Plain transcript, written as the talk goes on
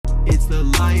the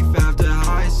Life After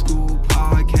High School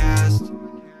podcast.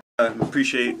 I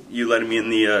appreciate you letting me in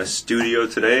the studio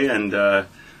today and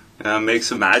make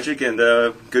some magic and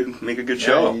make a good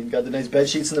show. You got the nice bed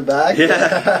sheets in the back. Yeah,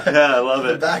 I love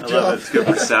it. The I love it. It's good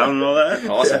with the sound and all that.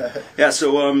 Awesome. Yeah,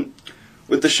 so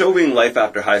with the show being Life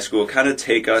After High School, kind of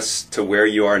take us to where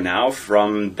you are now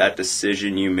from that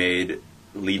decision you made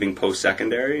leaving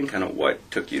post-secondary and kind of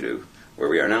what took you to where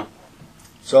we are now.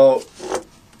 So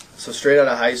straight out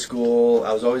of high school,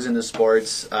 I was always into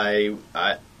sports. I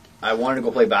wanted to go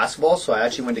play basketball, so I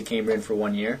actually went to Cambrian for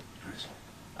 1 year.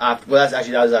 That was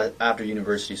after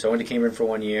university. So I went to Cambrian for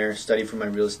 1 year, studied for my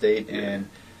real estate, and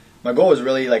my goal was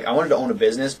really I wanted to own a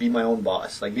business, be my own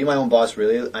boss. Be my own boss,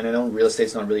 really. And I know real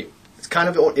estate's not really.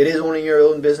 It is owning your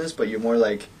own business, but you're more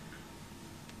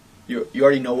you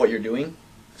already know what you're doing,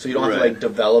 so you don't have to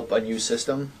develop a new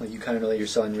system. You kind of know that you're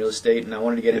selling real estate, and I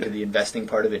wanted to get into the investing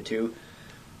part of it too.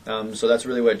 So that's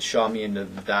really what shot me into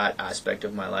that aspect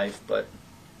of my life. But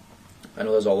I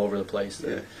know that was all over the place.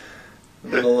 A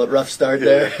little rough start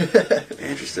there.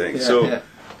 Interesting.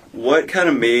 What kind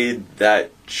of made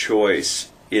that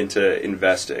choice into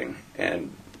investing,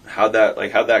 and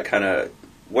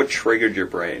what triggered your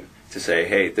brain to say,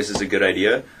 hey, this is a good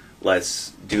idea,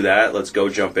 let's do that, let's go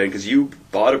jump in? Because you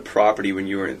bought a property when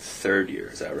you were in third year,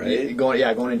 is that right? Going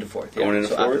into fourth. Going into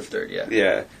fourth? After third,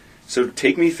 Yeah. So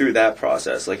take me through that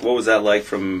process. What was that like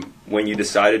from when you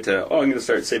decided to, I'm going to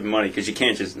start saving money? Because you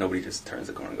can't nobody just turns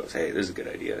the corner and goes, hey, this is a good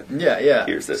idea. Yeah.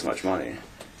 Here's this much money.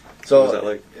 So what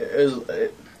was that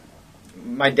like?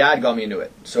 My dad got me into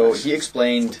it. So he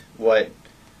explained what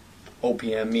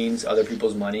OPM means, other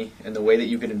people's money, and the way that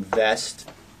you can invest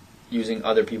using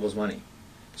other people's money.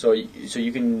 So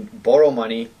you can borrow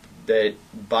money that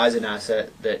buys an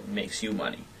asset that makes you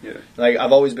money. Yeah.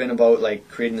 I've always been about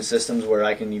creating the systems where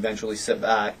I can eventually sit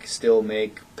back, still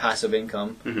make passive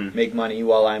income, make money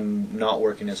while I'm not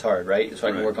working as hard, right? So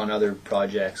I can work on other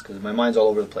projects because my mind's all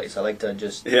over the place. I like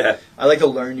to I like to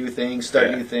learn new things, start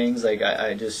new things. I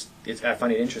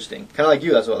find it interesting. Kind of like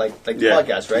you. That's what the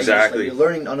podcast, right? Exactly. You're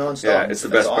learning nonstop. Yeah, it's the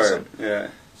best awesome. part. Yeah.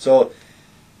 So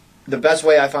the best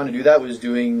way I found to do that was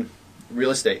doing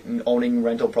real estate and owning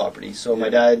rental properties. So my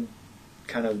dad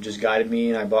kind of just guided me,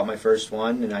 and I bought my first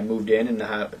one, and I moved in, and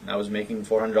I was making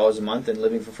 $400 a month and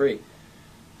living for free.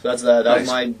 So that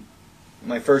was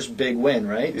my first big win,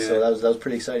 right? Yeah. So that was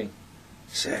pretty exciting.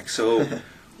 Sick. So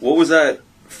what was that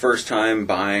first time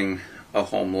buying a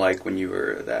home like when you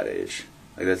were that age?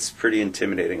 That's pretty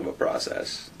intimidating of a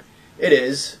process. It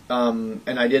is, and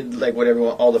I did what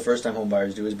all the first time home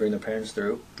buyers do is bring their parents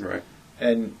through. Right.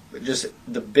 And just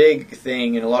the big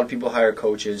thing, and a lot of people hire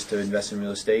coaches to invest in real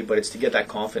estate, but it's to get that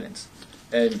confidence.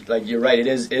 And you're right, it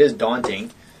is daunting.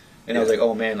 And I was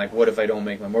oh man, what if I don't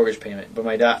make my mortgage payment? But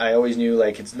my dad, I always knew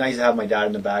it's nice to have my dad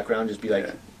in the background, just be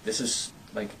this is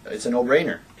it's a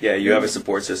no-brainer. Yeah, you have a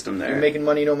support system there. You're making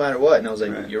money no matter what. And I was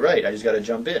you're right, I just got to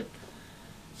jump in.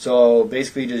 So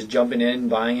basically just jumping in,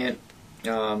 buying it,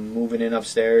 moving in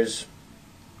upstairs.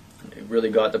 It really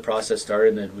got the process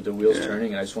started and the wheels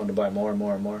turning, and I just wanted to buy more and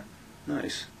more and more.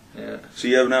 Nice. Yeah. So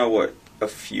you have now, a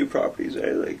few properties,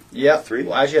 eh? Yeah. 3?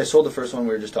 Well, actually, I sold the first one we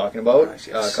were just talking about nice,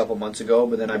 a couple months ago,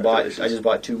 but then I just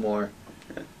bought 2 more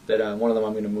that one of them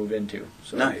I'm going to move into.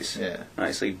 So, nice. Yeah.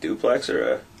 Nice. Duplex or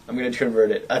a... I'm going to convert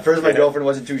it. At first, my girlfriend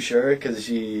wasn't too sure because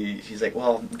she's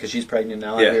because she's pregnant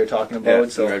now, like we were talking about. Yeah.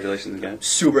 So congratulations again.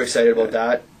 Super excited about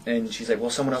that. And she's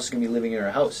someone else is going to be living in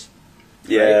our house.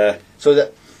 Yeah. Right? So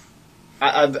that...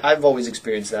 I've always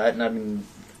experienced that, and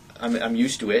I'm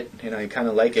used to it, and I kind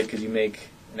of like it because you make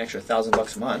an extra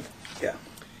 $1,000 a month. Yeah.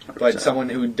 100%. But someone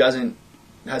who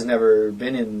has never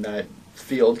been in that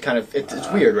field,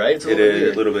 it's weird, right? It's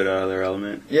a little bit out of their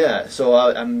element. Yeah. So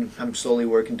I'm slowly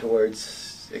working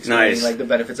towards explaining the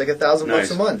benefits,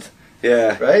 $1,000 a month.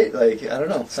 Yeah. Right? I don't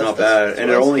know. It's not bad, and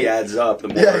it only adds up the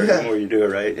more you do it,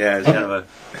 right? Yeah, it's kind of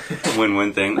a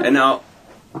win-win thing. And now,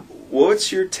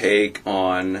 what's your take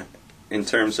on, in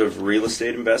terms of real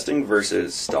estate investing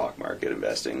versus stock market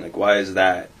investing? Why is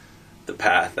that the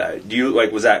path that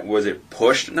was it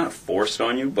pushed, not forced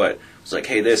on you, but it's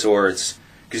hey, this, or it's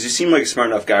because you seem like a smart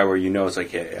enough guy where it's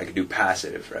hey, I could do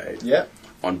passive, right? Yeah.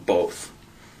 On both.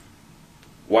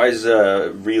 Why is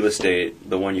real estate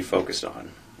the one you focused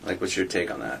on? What's your take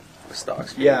on that with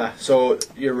stocks? Yeah. So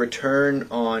your return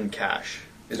on cash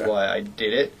is why I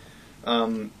did it.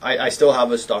 I still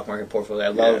have a stock market portfolio. I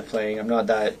love playing. I'm not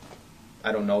that.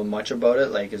 I don't know much about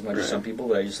it, as much as some people,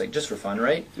 but I just for fun,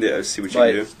 right? Yeah, see what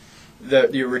you do.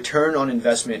 Your return on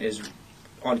investment is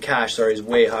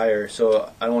way higher.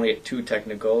 So I don't want to get too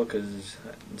technical because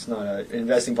it's not an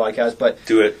investing podcast, but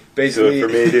do it. Basically, do it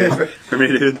for me, dude. For me,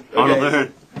 dude. I want to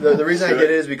learn. The reason I did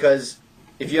it is because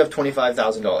if you have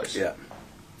 $25,000, Yeah.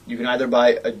 you can either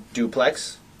buy a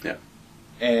duplex. Yeah.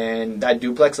 And that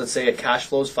duplex, let's say it cash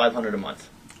flows $500 a month.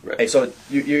 Right. Okay, so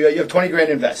you have 20 grand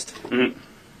to invest. Mhm.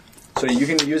 So you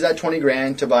can use that 20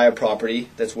 grand to buy a property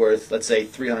that's worth, let's say,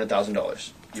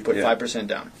 $300,000. You put Yeah. 5%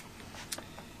 down.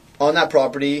 On that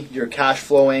property, you're cash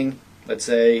flowing, let's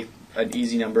say, an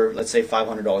easy number, let's say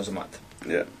 $500 a month.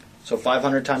 Yeah. So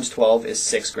 500 times 12 is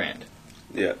 6 grand.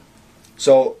 Yeah.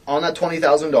 So on that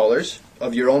 $20,000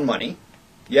 of your own money,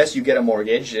 yes, you get a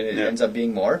mortgage and it Yeah. ends up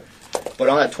being more, but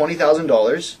on that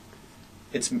 $20,000,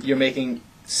 you're making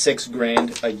 6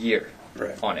 grand a year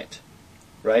Right. on it,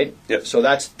 right? Yep. So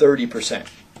that's 30%.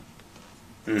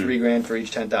 Mhm. 3 grand for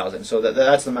each 10,000. So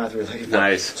that's the math we're looking for.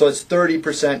 Nice. So it's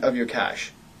 30% of your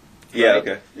cash. Yeah. Right.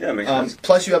 Okay. Yeah, makes sense.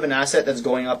 Plus you have an asset that's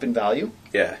going up in value.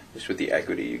 Yeah, just with the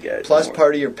equity you get. Plus more.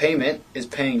 part of your payment is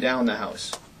paying down the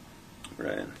house.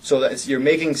 Right. So you're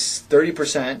making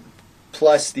 30%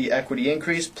 plus the equity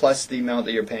increase plus the amount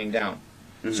that you're paying down.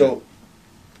 Mhm. So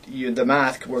the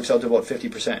math works out to about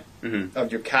 50% Mhm.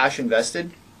 of your cash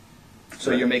invested.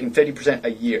 So Right. you're making 50%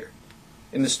 a year.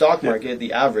 In the stock Yeah. market,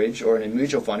 the average, or in a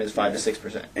mutual fund, is 5 Yeah. to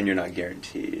 6%. And you're not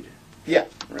guaranteed. Yeah.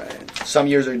 Right. Some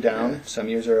years are down, Yeah. some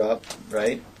years are up,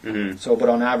 right? Mm-hmm. So, but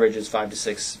on average, it's 5 to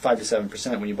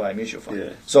 7% when you buy a mutual fund. Yeah.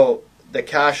 So the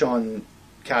cash on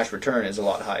cash return is a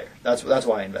lot higher. That's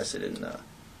why I invested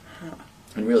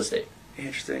in real estate.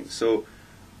 Interesting. So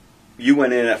you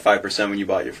went in at 5% when you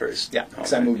bought your first. Yeah, home,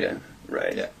 'cause I moved yeah. in.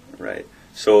 Right. Yeah. Right.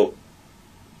 So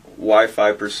why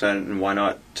 5% and why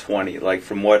not 20? Like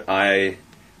from what I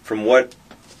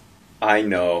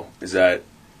know is that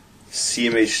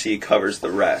CMHC covers the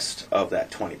rest of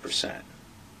that 20%.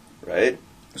 Right?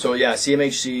 So yeah,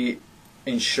 CMHC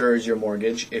insures your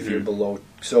mortgage if you're Mhm. below.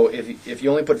 So if you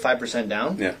only put 5%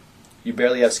 down, Yeah. you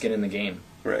barely have skin in the game.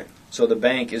 Right. So the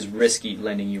bank is risky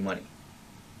lending you money,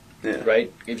 Yeah.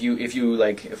 right?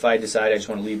 If I decide I just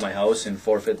want to leave my house and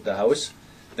forfeit the house,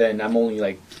 then I'm only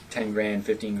like 10 grand,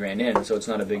 15 grand in, so it's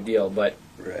not a big deal. But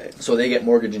Right. so they get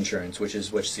mortgage insurance, which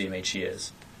CMHC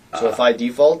is. So Ah. if I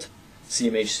default,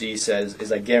 CMHC is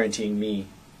like guaranteeing me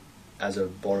as a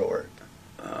borrower.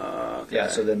 Okay. Yeah.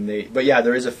 So then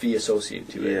there is a fee associated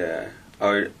to it.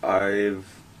 Yeah, I've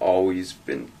always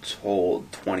been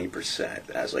told 20%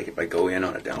 as like if I go in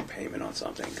on a down payment on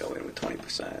something, go in with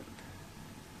 20%.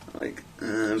 Like, but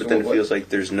So then it what- feels like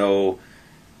there's no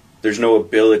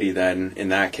ability then in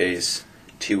that case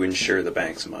to insure the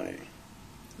bank's money.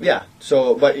 Yeah.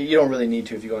 So, but you don't really need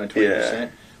to if you go in at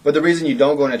 20%. But the reason you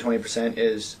don't go in at 20%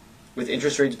 is with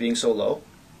interest rates being so low,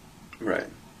 Right.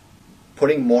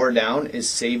 putting more down is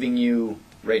saving you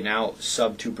right now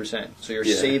sub 2%. So you're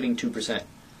Yeah. saving 2%.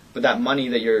 But that money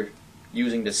that you're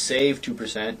using to save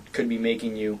 2% could be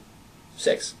making you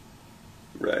 6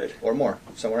 Right. or more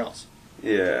somewhere else.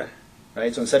 Yeah.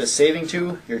 Right? So instead of saving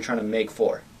 2, you're trying to make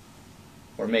 4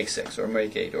 or make 6 or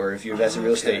make 8, or if you invest in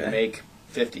real estate, Okay. make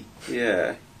 50.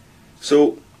 Yeah.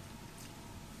 So,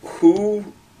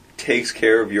 who takes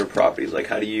care of your properties? Like,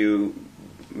 how do you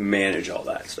manage all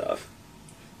that stuff?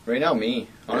 Right now, me.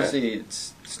 Honestly,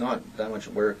 it's not that much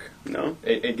work. No.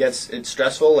 It's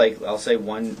stressful. Like I'll say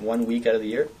one week out of the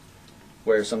year,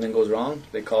 where something goes wrong,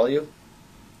 they call you.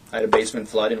 I had a basement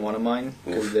flood in one of mine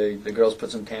because the girls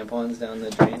put some tampons down the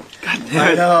drain.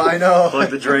 I know. Like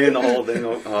the drain, the whole thing.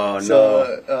 Oh no.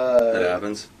 So That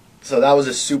happens. so that was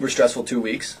a super stressful 2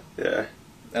 weeks Yeah.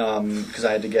 because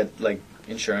I had to get like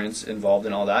insurance involved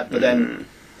and all that. But then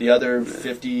the other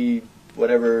 50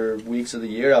 whatever weeks of the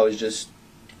year, I was just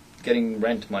getting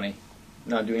rent money,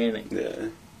 not doing anything. Yeah.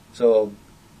 So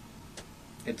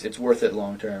it's worth it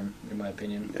long term, in my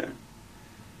opinion. Yeah.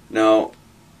 Now,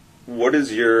 what's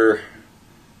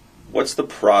the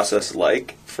process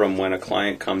like from when a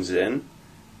client comes in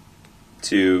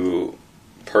to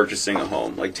purchasing a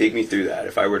home? Like, take me through that.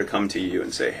 If I were to come to you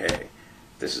and say, hey,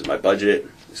 this is my budget,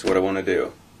 this is what I want to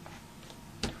do,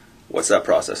 what's that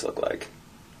process look like?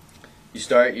 You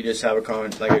just have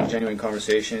a genuine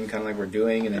conversation, kind of like we're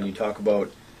doing, and then you talk about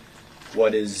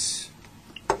what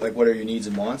are your needs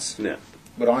and wants. Yeah.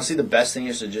 But honestly, the best thing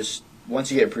is to just, once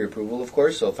you get pre-approval, of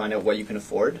course, so find out what you can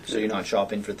afford. So you're not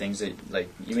shopping for things that, like,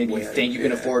 you think you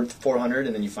can afford 400,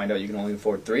 and then you find out you can only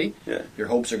afford 3. Yeah. Your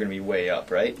hopes are going to be way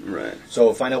up, right? Right.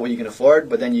 So find out what you can afford,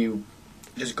 but then you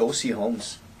just go see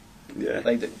homes. Yeah.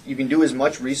 Like, you can do as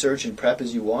much research and prep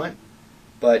as you want,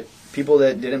 but people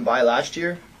that didn't buy last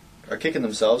year are kicking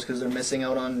themselves because they're missing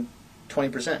out on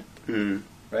 20%. Mm.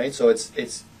 right? So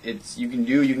it's you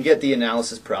can get the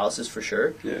analysis paralysis for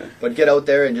sure. Yeah. But get out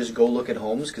there and just go look at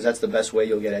homes, because that's the best way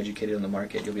you'll get educated on the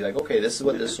market. You'll be like, okay, this is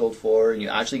what this sold for, and you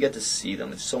actually get to see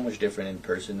them. It's so much different in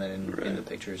person than in the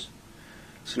pictures.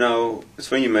 So now, it's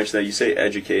funny you mention that. You say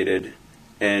educated,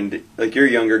 and like you're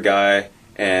a younger guy,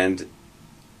 and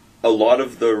a lot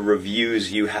of the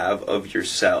reviews you have of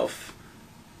yourself,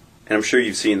 and I'm sure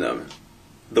you've seen them,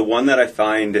 the one that I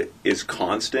find is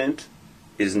constant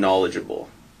is knowledgeable.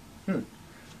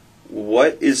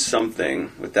 What is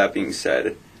something, with that being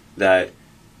said,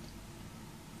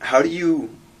 how do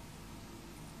you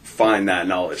find that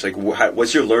knowledge? Like,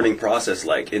 what's your learning process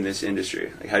like in this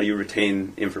industry? Like, how do you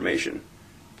retain information?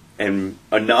 And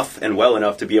enough and well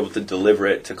enough to be able to deliver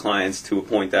it to clients to a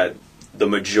point that the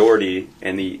majority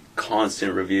and the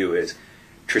constant review is,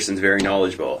 Tristan's very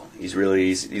knowledgeable. He's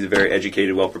very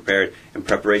educated, well prepared, and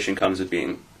preparation comes with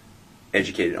being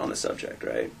educated on the subject,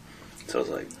 right? So it's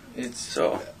like,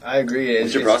 I agree.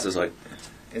 What's your process like?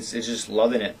 It's just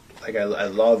loving it. Like I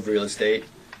love real estate.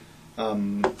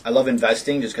 I love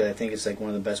investing just because I think it's like one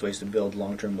of the best ways to build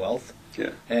long-term wealth.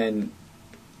 Yeah. And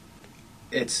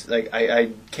it's like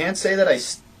I can't say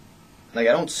that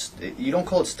you don't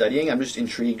call it studying. I'm just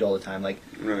intrigued all the time. Like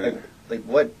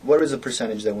what was the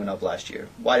percentage that went up last year?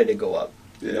 Why did it go up?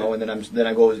 Yeah. You know, and then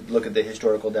I go look at the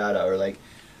historical data, or like,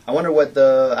 I wonder what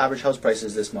the average house price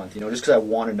is this month, you know, just because I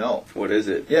want to know. What is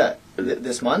it? Yeah.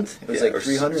 This month, it was like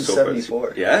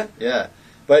 374. Yeah? Yeah.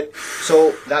 But,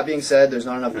 so, that being said, there's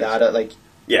not enough data. Like,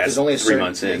 yeah, there's only a 3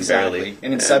 months in, exactly. barely.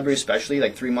 And in Sudbury especially,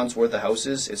 like 3 months worth of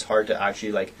houses, it's hard to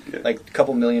actually, like a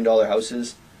couple $1 million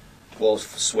houses will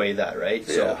sway that, right?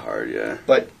 Yeah, so, hard, yeah.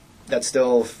 But that's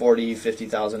still 40,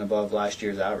 50,000 above last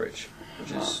year's average,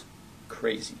 which is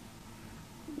crazy.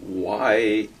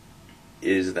 Why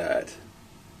is that?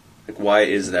 Like, why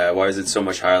is that? Why is it so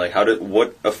much higher? Like,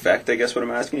 what effect, I guess what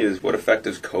I'm asking is, what effect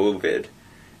does COVID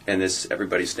and this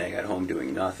everybody staying at home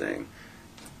doing nothing,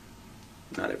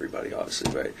 not everybody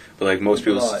obviously, right? But like most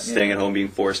people staying at home, being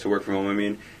forced to work from home, I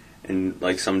mean, and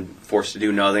like some forced to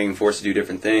do nothing, forced to do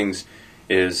different things,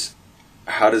 is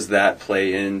how does that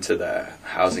play into the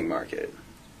housing market?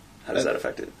 How does that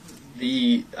affect it?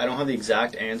 I don't have the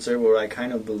exact answer, but what I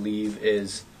kind of believe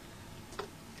is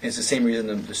it's the same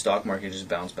reason the stock market just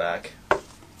bounced back,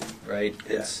 right?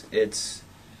 Yeah.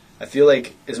 I feel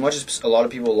like as much as a lot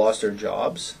of people lost their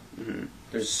jobs, Mm-hmm.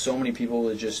 there's so many people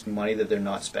with just money that they're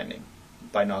not spending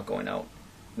by not going out,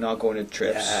 not going to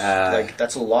trips. Yeah. Like,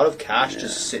 that's a lot of cash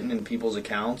just sitting in people's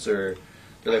accounts, or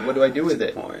they're like, what do I do with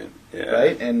it? Point. Yeah.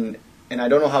 Right? And I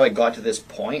don't know how it got to this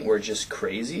point where it's just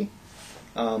crazy.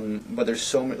 But there's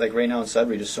so many, like right now in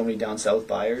Sudbury, there's so many down south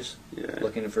buyers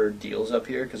looking for deals up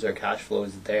here because their cash flow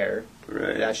is there.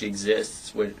 Right. It actually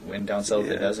exists when down south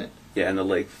it doesn't. Yeah, and the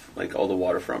lake, like all the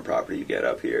waterfront property you get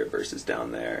up here versus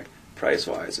down there, price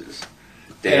wise is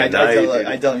day and night.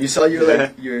 I tell them, you sell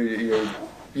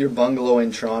your bungalow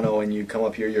in Toronto and you come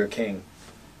up here, you're a king,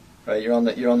 right? You're on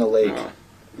the lake for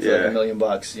like $1 million,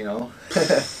 you know.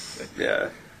 Yeah.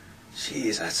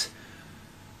 Jeez,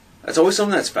 that's always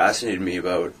something that's fascinated me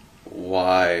about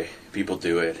why people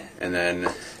do it. And then,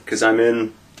 because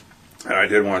and I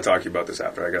did want to talk to you about this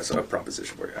after. I got a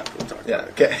proposition for you after we'll talk about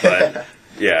it. Okay. But,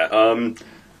 yeah.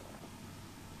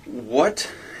 What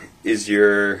is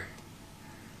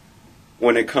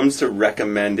when it comes to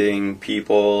recommending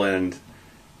people and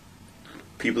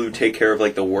people who take care of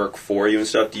like the work for you and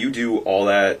stuff, do you do all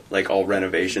that, like all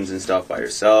renovations and stuff by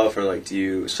yourself, or like do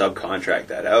you subcontract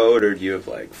that out, or do you have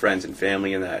like friends and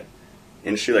family in that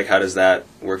industry? Like, how does that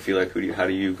work? How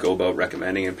do you go about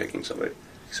recommending and picking somebody,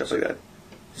 stuff like that?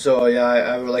 So I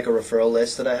have like a referral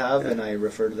list that I have, and I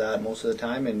refer to that most of the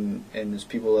time. And there's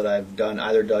people that I've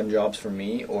either done jobs for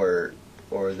me or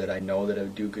that I know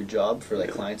that do a good job for like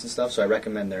clients and stuff. So I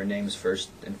recommend their names first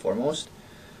and foremost.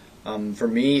 For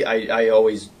me, I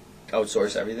always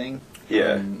outsource everything.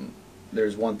 Yeah.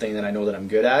 There's one thing that I know that I'm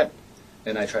good at,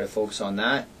 and I try to focus on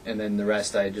that, and then the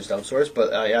rest I just outsource.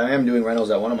 But I am doing rentals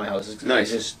at one of my houses.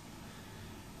 Nice.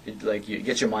 You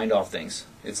get your mind off things.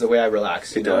 It's the way I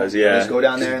relax. It does, yeah. I just go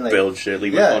down there and like build shit,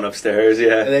 leave my phone upstairs,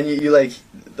 yeah. And then you like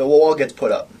the wall gets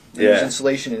put up. There's Yeah.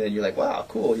 insulation, and then you're like, wow,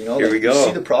 cool. You know, Here like, we go. You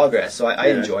see the progress. So I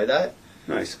enjoy that.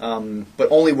 Nice. But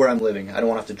only where I'm living. I don't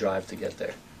want to have to drive to get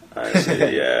there. I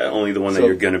see. Yeah, only the one that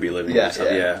you're going to be living yeah, with. So,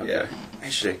 yeah. Okay.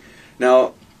 Interesting.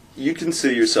 Now, you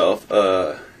consider yourself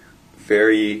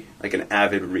very like an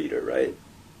avid reader, right?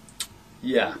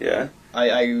 Yeah. Yeah.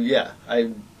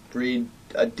 I read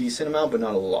a decent amount, but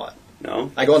not a lot.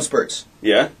 No. I go in spurts.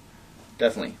 Yeah.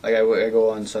 Definitely. Like I go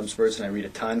on some spurts and I read a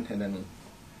ton, and then.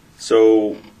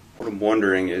 So, what I'm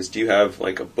wondering is, do you have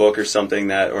like a book or something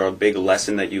that, or a big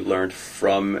lesson that you learned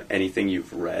from anything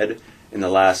you've read in the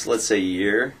last, let's say,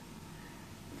 year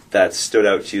that stood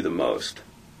out to you the most?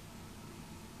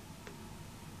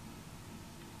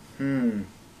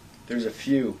 There's a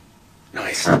few.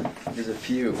 Nice. There's a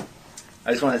few.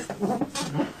 I just want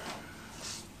to...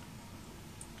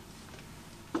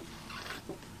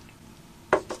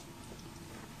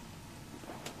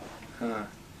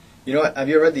 You know what? Have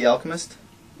you ever read The Alchemist?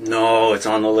 No, it's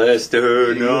on the list,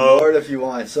 dude. You No. can borrow it if you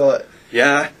want. So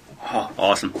Yeah? Oh,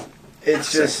 awesome.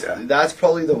 it's just, Yeah. that's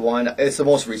probably the one. It's the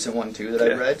most recent one too that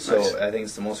I've Yeah, read. So nice. I think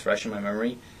it's the most fresh in my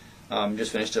memory.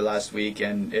 Just finished it last week,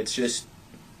 and it's just,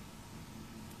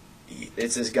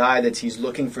 it's this guy he's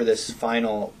looking for this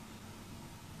final.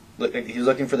 He's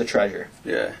looking for the treasure,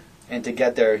 Yeah. and to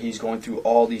get there, he's going through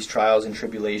all these trials and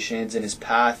tribulations, and his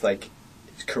path, like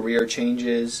his career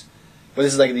changes. But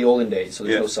this is like the olden days, so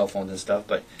there's Yeah. no cell phones and stuff.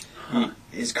 But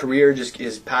his career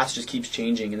his path just keeps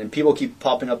changing, and then people keep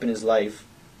popping up in his life,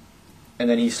 and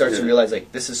then he starts to Yeah. realize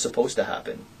like this is supposed to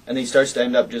happen, and then he starts to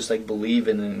end up just like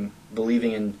believing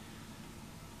in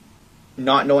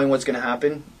not knowing what's going to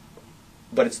happen,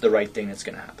 but it's the right thing that's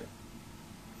going to happen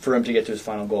for him to get to his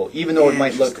final goal, even though it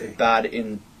might look Interesting. bad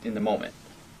in the moment.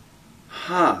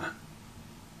 Huh.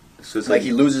 So it's Like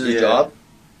he loses his yeah. job,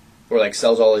 or like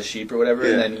sells all his sheep or whatever,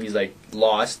 Yeah. and then he's like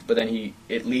lost. But then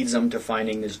it leads him to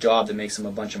finding this job that makes him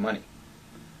a bunch of money,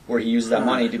 where he uses that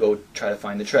money to go try to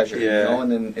find the treasure. Yeah. You know,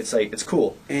 and then it's like it's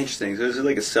cool. Interesting. So is it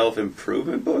like a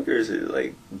self-improvement book, or is it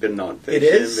like a bit of nonfiction? It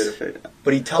is. Bit of fiction?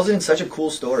 But he tells it in such a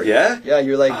cool story. Yeah? Yeah,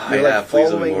 you're like yeah, please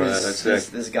tell me following more of that. That's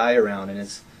this sick. guy around, and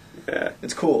Yeah.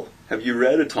 it's cool. Have you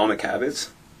read Atomic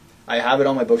Habits? I have it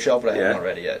on my bookshelf, but I Yeah. haven't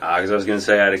read it yet. Because I was gonna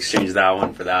say I'd exchange that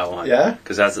one for that one. Yeah?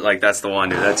 Because that's the one,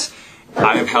 dude.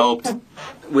 I've helped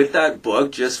with that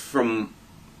book just from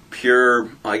pure,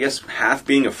 I guess, half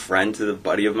being a friend to the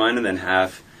buddy of mine, and then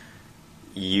half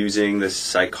using the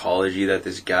psychology that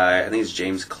this guy, I think it's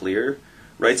James Clear,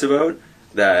 writes about.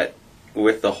 That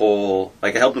with the whole,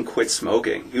 like, I helped him quit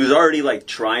smoking. He was already like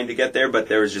trying to get there, but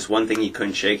there was just one thing he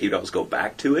couldn't shake. He'd always go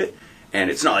back to it. And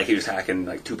it's not like he was hacking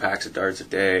like 2 packs of darts a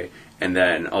day, and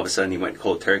then all of a sudden he went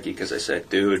cold turkey because I said,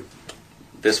 dude,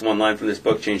 this one line from this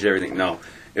book changed everything. No,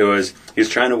 he was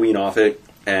trying to wean off it,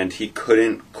 and he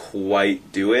couldn't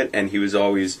quite do it, and he would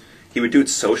do it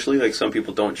socially, like some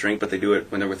people don't drink, but they do it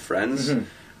when they're with friends. Mm-hmm.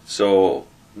 So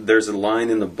there's a line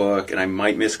in the book, and I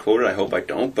might misquote it, I hope I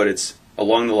don't, but it's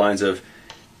along the lines of,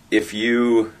 if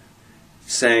you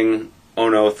saying, oh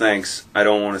no, thanks, I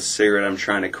don't want a cigarette, I'm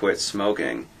trying to quit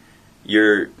smoking,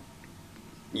 you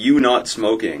not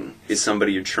smoking is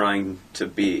somebody you're trying to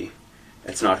be.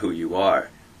 It's not who you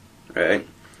are, right?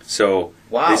 So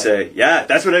Wow. they say, yeah,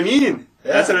 that's what I mean.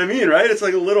 Yeah. That's what I mean, right? It's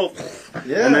like a little,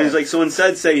 Yeah. and then he's like, so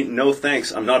instead say, no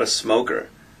thanks, I'm not a smoker.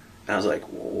 And I was like,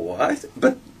 what?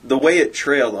 But the way it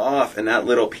trailed off and that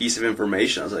little piece of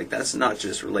information, I was like, that's not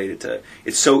just related to,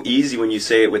 it's so easy when you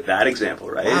say it with that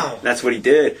example, right? Wow. And that's what he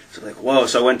did. So like, whoa.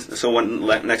 So next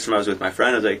time I was with my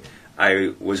friend,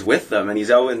 I was with them, and he's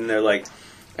out, and they're like,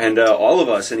 and all of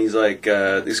us, and he's like,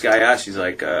 this guy asked, he's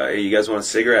like, hey, you guys want a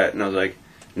cigarette? And I was like,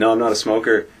 no, I'm not a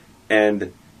smoker.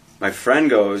 And my friend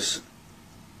goes,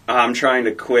 I'm trying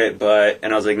to quit,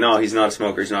 and I was like, no, he's not a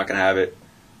smoker, he's not going to have it.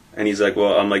 And he's like,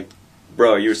 well, I'm like,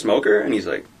 bro, you're a smoker? And he's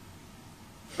like,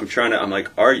 I'm like,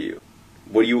 are you?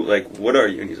 What are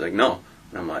you? And he's like, no.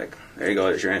 And I'm like, there you go,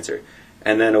 there's your answer.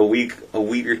 And then a week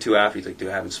or two after, he's like, dude,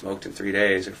 I haven't smoked in 3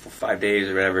 days or 5 days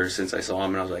or whatever since I saw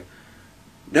him. And I was like,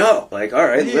 no, like, all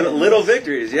right, little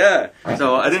victories, yeah.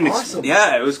 So I didn't, Awesome.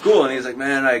 yeah, it was cool. And he's like,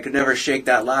 man, I could never shake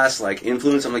that last, like,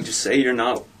 influence. I'm like, just say you're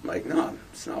not, like, no,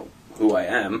 it's not who I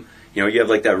am. You know, you have,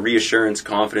 like, that reassurance,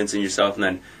 confidence in yourself, and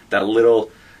then that little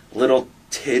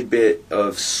tidbit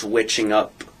of switching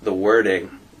up the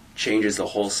wording changes the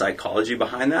whole psychology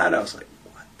behind that. I was like,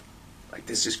 what? Like,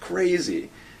 this is crazy.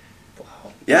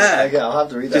 Wow. Yeah. Okay, I'll have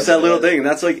to read that. Just that little thing. And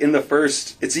that's like in the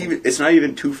first, it's not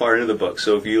even too far into the book.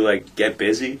 So if you like get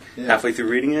busy halfway through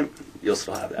reading it, you'll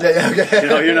still have that. Yeah, okay. You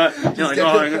know, you're like,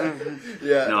 oh,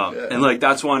 Yeah. no. Yeah. And like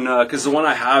that's one, because the one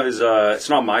I have is, it's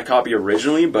not my copy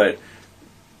originally, but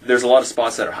there's a lot of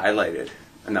spots that are highlighted.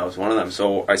 And that was one of them.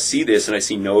 So I see this and I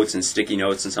see notes and sticky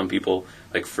notes, and some people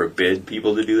like forbid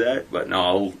people to do that. But no,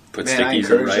 I'll put Man, I stickies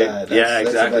and encourage write. that. Yeah, That's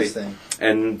exactly. the best thing.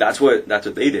 And that's what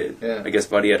they did. Yeah. I guess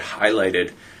Buddy had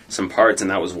highlighted some parts, and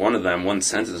that was one of them. One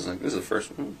sentence. I was like, this is the first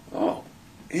one. Oh,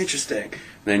 interesting.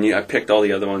 And then I picked all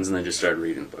the other ones and then just started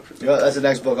reading the book. You know, that's the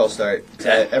next book I'll start.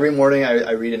 Yeah. Every morning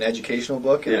I read an educational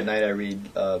book, and Yeah. at night I read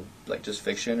like just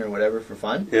fiction or whatever for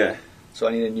fun. Yeah. So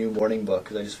I need a new morning book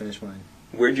because I just finished mine.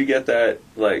 Where'd you get that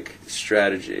like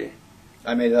strategy?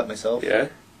 I made it up myself. Yeah.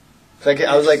 Like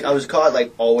I was caught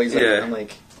like always. Like, Yeah. I'm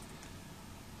like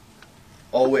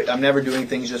always. I'm never doing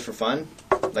things just for fun.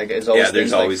 Like it's always. Yeah,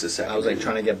 there's things, always like, a second I was like reason.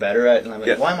 trying to get better at, and I'm like,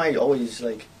 Yeah. why am I always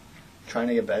like trying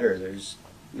to get better? There's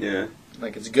Yeah.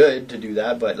 like it's good to do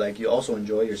that, but like you also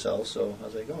enjoy yourself. So I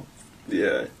was like, oh,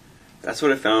 Yeah. That's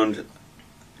what I found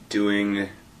doing.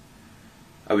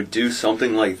 I would do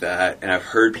something like that, and I've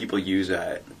heard people use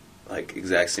that, like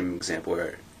exact same example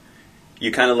where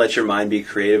you kind of let your mind be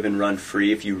creative and run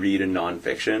free if you read a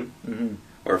nonfiction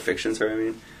or a fiction. Sorry, I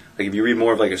mean, like if you read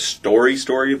more of like a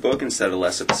story book instead of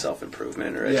less of a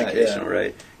self-improvement or Yeah, educational, yeah.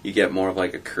 right? You get more of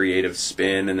like a creative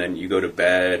spin, and then you go to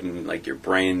bed and like your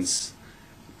brain's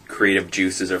creative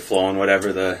juices are flowing,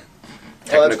 whatever the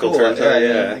technical cool. terms Yeah, are. I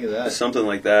didn't Yeah, think of that. something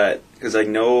like that. Because I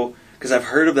know, because I've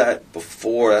heard of that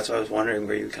before. That's why I was wondering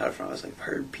where you got it from. I was like, I've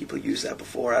heard people use that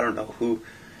before. I don't know who.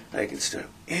 Like, it's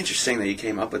interesting that you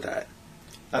came up with that.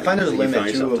 I find there's a You found limit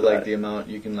too yourself of to like that. the amount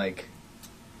you can like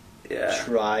Yeah.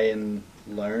 try and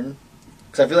learn.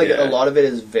 Because I feel like Yeah. a lot of it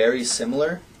is very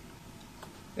similar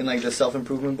in like the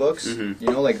self-improvement books. Mhm. You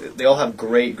know, like they all have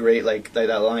great like that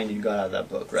line you got out of that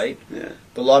book, right? Yeah.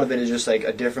 But a lot of it is just like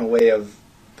a different way of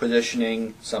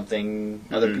positioning something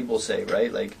other Mhm. people say,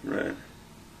 right? Like, Right.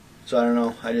 so I don't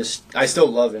know. I still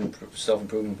love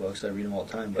self-improvement books. I read them all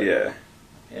the time. But Yeah.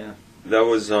 yeah. That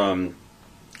was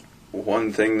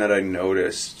one thing that I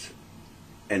noticed,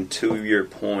 and to your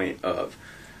point of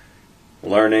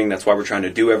learning, that's why we're trying to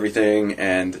do everything,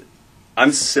 and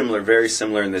I'm similar, very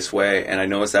similar in this way, and I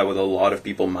noticed that with a lot of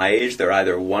people my age, they're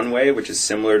either one way, which is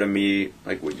similar to me,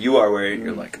 like what you are, where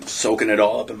you're like, I'm soaking it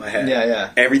all up in my head. Yeah, yeah.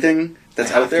 Everything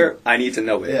that's I have out there, I need to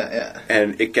know it. Yeah, yeah.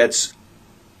 And it gets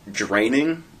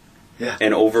draining Yeah.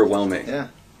 and overwhelming Yeah.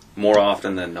 more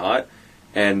often than not.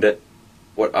 And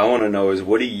what I want to know is,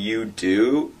 what do you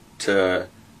do to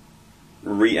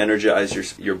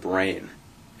re-energize your brain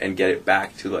and get it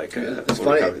back to like a It's full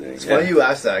funny. recovery thing? It's funny you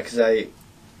asked that because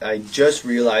I just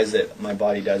realized that my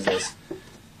body does this.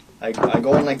 I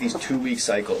go in like these 2-week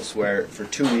cycles where for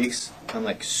 2 weeks I'm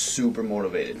like super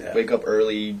motivated. Yeah. Wake up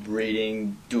early,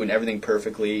 reading, doing everything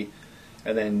perfectly,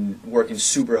 and then working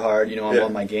super hard. You know, I'm Yeah.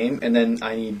 on my game, and then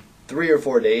I need 3 or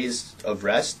 4 days of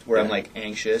rest where I'm Yeah. like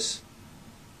anxious,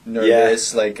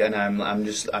 nervous, like, and I'm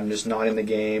just not in the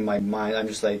game. My mind, I'm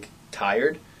just like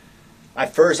tired.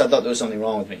 At first, I thought there was something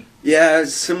wrong with me. Yeah,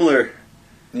 it's similar.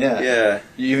 Yeah. Yeah.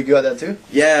 You got that too?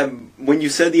 Yeah, when you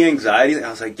said the anxiety, I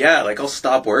was like, yeah, like I'll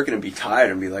stop working and be tired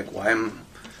and be like, why am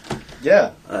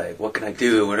Yeah. like, what can I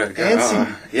do? What do I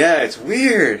Antsy. Yeah, it's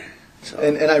weird. So,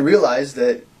 And I realized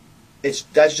that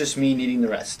that's just me needing the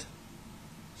rest.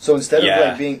 So instead Yeah. of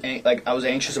like being like I was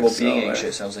anxious about So, being yeah.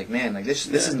 anxious, I was like, man, like this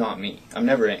Yeah. is not me. I'm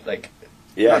never like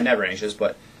yeah, not never anxious,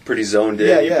 but pretty zoned in.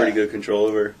 Yeah, You have yeah. pretty good control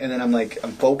over. and then I'm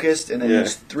focused, and then Yeah.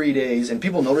 it's 3 days, and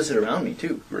people notice it around me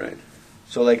too. Right.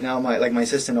 So like now my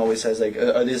assistant always says like,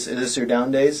 is this your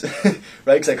down days, right?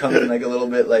 Because I come in like a little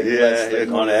bit like Yeah, less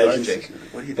like on edge. lethargic.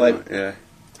 What are you But- doing? Yeah.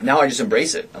 Now I just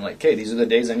embrace it. I'm like, okay, these are the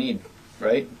days I need,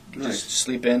 right? Nice. Just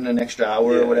sleep in an extra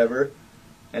hour Yeah. or whatever,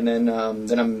 and then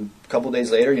I'm a couple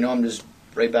days later, you know, I'm just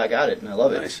right back at it, and I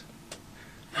love it. Nice.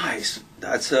 Nice.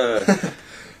 That's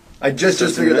I just so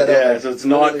it's figured that out. Yeah, like, so it's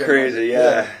not literally a crazy. month.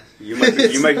 Yeah. You might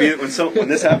be when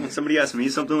this happens. When somebody asks me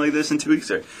something like this in 2 weeks,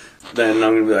 then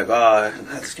I'm gonna be like,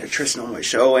 let's get Tristan on my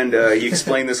show, and he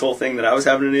explained this whole thing that I was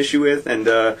having an issue with, and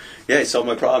yeah, he solved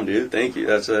my problem, dude. Thank you.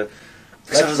 That's a.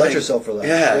 Let yourself relax.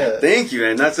 Yeah, thank you,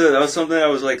 and that was something I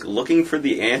was like looking for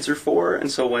the answer for,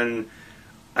 and so when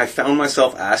I found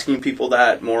myself asking people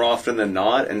that more often than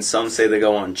not, and some say they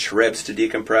go on trips to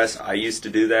decompress. I used to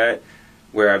do that,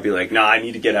 where I'd be like, nah, I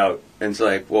need to get out, and it's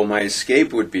like, well, my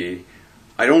escape would be,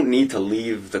 I don't need to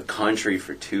leave the country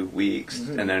for 2 weeks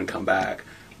and then come back.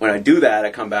 When I do that, I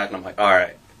come back and I'm like, all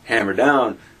right, hammer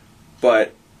down,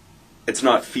 but it's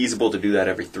not feasible to do that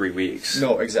every 3 weeks.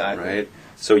 No, exactly. Right?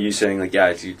 So you saying like, yeah,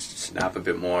 you snap a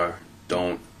bit more,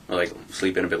 don't, or like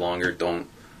sleep in a bit longer, don't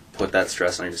put that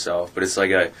stress on yourself. But it's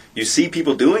like you see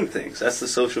people doing things. That's the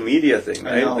social media thing,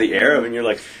 I right? know. The era when you're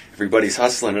like, everybody's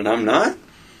hustling and I'm not.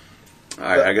 All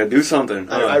right, I gotta do something.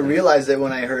 I realized that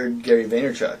when I heard Gary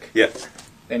Vaynerchuk, Yeah.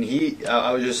 and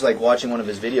I was just like watching one of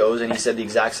his videos, and he said the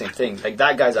exact same thing. Like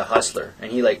that guy's a hustler,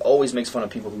 and he like always makes fun of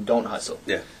people who don't hustle.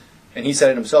 Yeah. And he said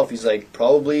it himself. He's like,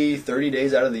 probably 30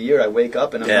 days out of the year, I wake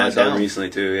up and I'm Yeah, I not saw him down. recently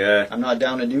too, yeah. I'm not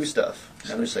down to do stuff.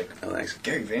 And I'm just like, Oh, thanks.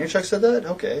 Gary Vaynerchuk said that?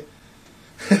 Okay.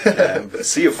 Yeah, but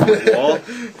see a fourth wall?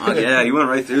 Oh, yeah, you went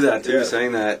right through that too, Yeah.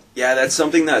 saying that. Yeah, that's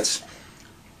something that's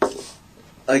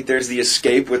like there's the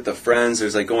escape with the friends,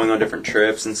 there's like going on different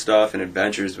trips and stuff and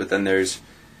adventures, but then there's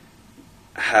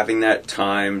having that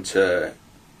time to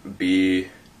be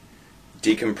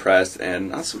decompressed and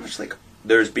not so much like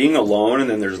there's being alone and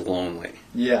then there's lonely.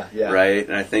 Yeah. Right?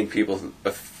 And I think people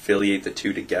affiliate the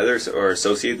two together or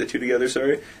associate the two together,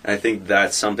 sorry. And I think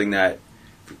that's something that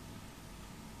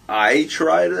I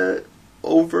try to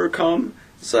overcome.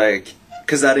 It's like,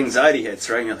 because that anxiety hits,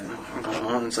 right? And you're like, oh, I'm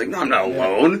alone. It's like, no, I'm not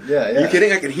alone. Yeah. Are you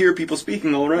kidding? I can hear people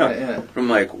speaking all around. Yeah. I'm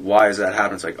like, why is that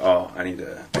happening? It's like, oh, I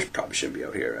probably shouldn't be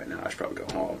out here right now. I should probably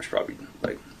go home. I should probably,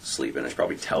 like, sleep in. I should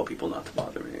probably tell people not to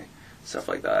bother me. Stuff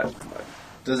like that. But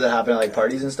Does it happen at like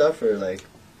parties and stuff, or like?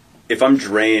 if I'm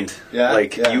drained, Yeah,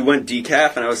 you went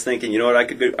decaf, and I was thinking, you know what, I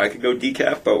could go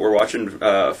decaf, but we're watching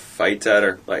fights at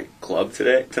our club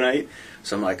tonight.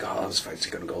 So I'm like, oh, those fights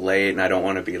are gonna go late, and I don't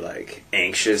want to be like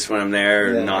anxious when I'm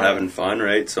there, and not having fun,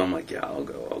 right? So I'm like, yeah, I'll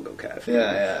go caffeine.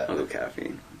 Yeah. I'll go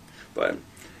caffeine. But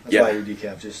That's why I do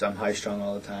decaf. Just I'm high strung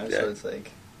all the time, so it's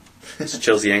like. It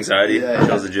chills the anxiety,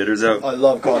 chills the jitters out. I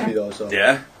love coffee though, so.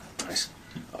 Yeah, nice.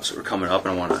 Oh, so we're coming up,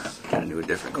 and I want to get into a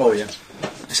different. Oh yeah.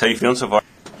 How you feeling so far?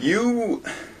 You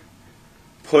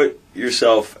put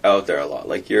yourself out there a lot.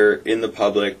 Like, you're in the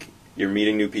public, you're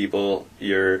meeting new people,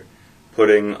 you're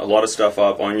putting a lot of stuff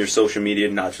up on your social media,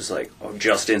 not just like, oh,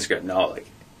 just Instagram. No, like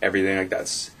everything, like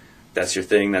that's your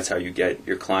thing. That's how you get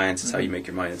your clients. That's how you make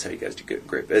your money. That's how you guys do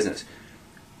great business.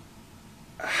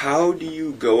 How do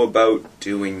you go about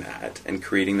doing that and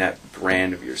creating that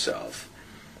brand of yourself?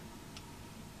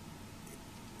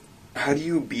 How do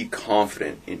you be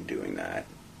confident in doing that?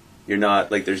 You're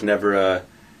not, like, there's never a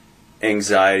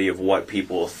anxiety of what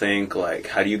people will think. Like,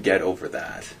 how do you get over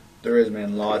that? There is,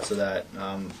 man, lots of that.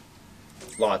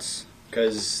 Lots.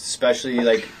 Because especially,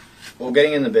 like, well,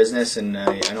 getting in the business, and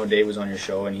I know Dave was on your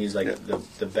show, and he's, like,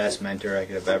 the best mentor I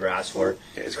could have ever asked for.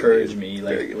 Yeah, Encouraged me,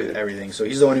 like, with everything. So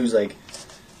he's the one who's, like,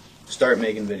 start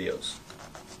making videos.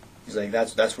 He's like,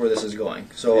 that's where this is going.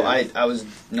 So I was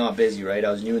not busy, right?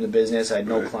 I was new in the business. I had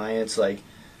no clients, like,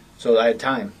 so I had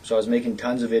time. So I was making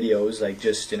tons of videos, like,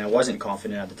 and I wasn't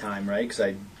confident at the time, right? Because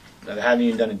I hadn't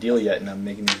even done a deal yet, and I'm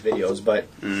making these videos. But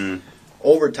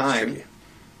over time,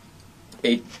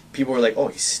 people were like, oh,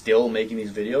 he's still making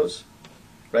these videos,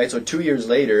 right? So 2 years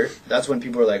later, that's when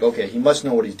people were like, okay, he must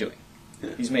know what he's doing.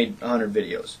 Yeah. He's made 100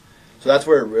 videos. So that's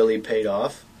where it really paid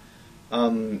off.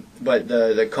 But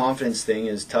the confidence thing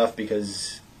is tough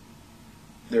because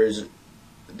there's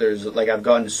like, I've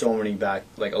gotten so many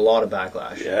a lot of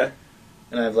backlash. Yeah.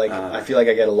 And I've I feel like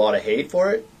I get a lot of hate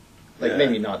for it. Like,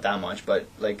 maybe not that much, but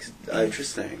like.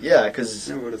 Interesting. Yeah, because.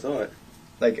 Never would have thought.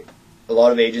 Like, a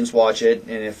lot of agents watch it,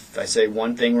 and if I say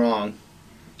one thing wrong,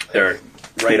 they're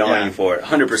right on you for it,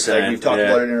 100%. Like, we've talked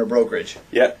about it in our brokerage.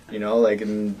 Yeah. You know, like,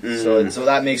 and so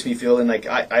that makes me feel, and like,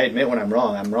 I admit when I'm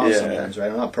wrong. I'm wrong sometimes, right?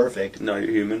 I'm not perfect. No,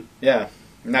 you're human. Yeah.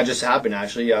 And that just happened,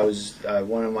 actually. I was,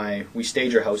 we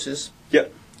stage our houses.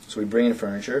 Yep. So we bring in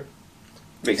furniture.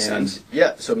 Makes sense.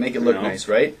 Yeah, so make it look nice,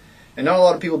 right? And not a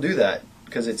lot of people do that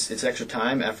because it's extra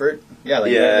time, effort. Yeah,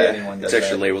 like anyone does it's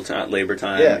extra that. labor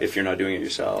time if you're not doing it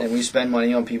yourself. And we spend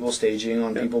money on people staging,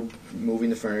 on people moving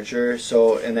the furniture.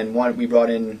 So, and then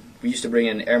we used to bring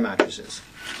in air mattresses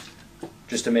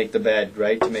just to make the bed,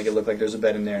 right? To make it look like there's a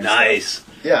bed in there. And nice.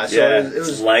 Stuff. Yeah, so it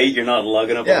was light. You're not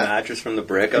lugging up a mattress from the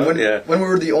brick. And when we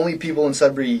were the only people in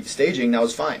Sudbury staging, that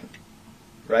was fine.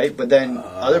 Right? But then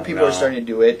other people are starting to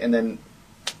do it, and then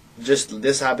just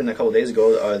this happened a couple of days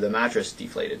ago. The mattress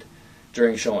deflated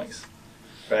during showings,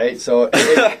 right? So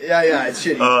it's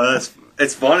shitty. Oh,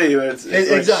 it's funny, but it's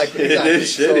exactly. It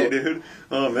is shitty, dude.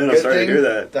 Oh man, I'm sorry to hear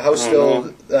that. The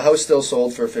house still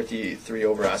sold for 53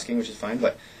 over asking, which is fine.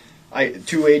 But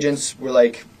two agents were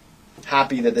like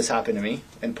happy that this happened to me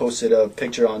and posted a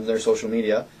picture on their social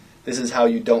media. This is how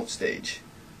you don't stage.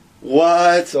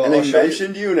 What? So and they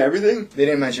mentioned you and everything? They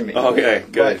didn't mention me. Okay,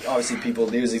 good. But obviously it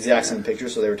was the exact same picture,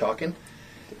 so they were talking.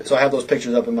 So I have those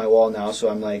pictures up in my wall now, so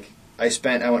I'm like, I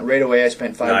went right away, I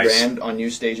spent $5,000 on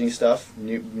new staging stuff,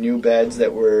 new beds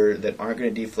that aren't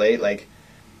going to deflate. Like,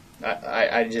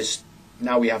 I just,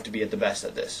 now we have to be at the best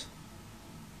at this.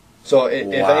 So if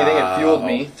anything, it fueled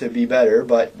me to be better,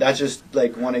 but that's just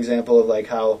like one example of like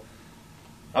how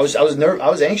I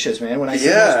was anxious, man, when I see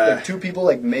those, two people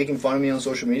like making fun of me on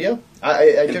social media.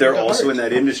 I took they're it to also heart. in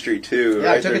that industry too. Yeah,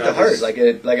 right? I took it to heart. I was like,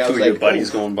 your buddies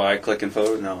going by clicking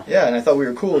photos. No. Yeah, and I thought we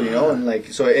were cool, you know, and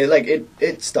like so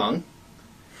it stung,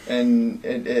 and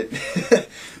it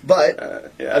but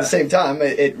at the same time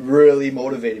it really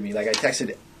motivated me. Like, I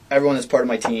texted everyone that's part of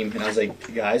my team, and I was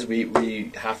like, guys,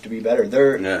 we have to be better.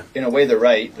 They're in a way they're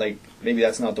right. Like, maybe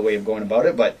that's not the way of going about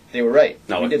it, but they were right.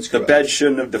 No, we did screw the up. bed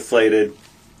shouldn't have deflated.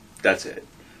 That's it.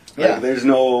 Like, there's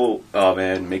no, oh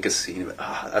man, make a scene of it.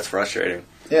 That's frustrating.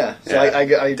 Yeah. So Yeah. I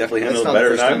Definitely that's handled not better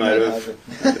the than I first might time have.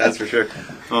 that That's for sure.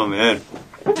 Oh man.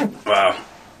 Wow.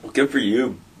 Well, good for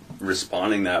you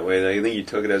responding that way. I think you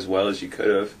took it as well as you could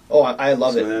have. Oh, I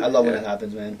love it. So then- I love when yeah. that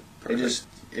happens, man. Perfect. It just,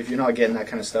 if you're not getting that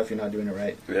kind of stuff, you're not doing it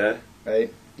right. Yeah.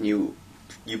 Right? You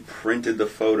printed the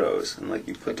photos and like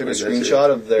you I put took a like, that's screenshot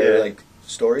it. of their Yeah. like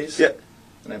stories. Yeah.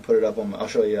 And I put it up on. I'll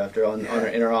show you after on our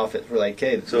inner office. We're like,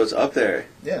 hey, So it's up there.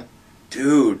 yeah,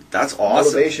 Dude, that's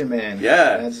awesome. motivation, man.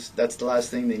 Yeah. That's the last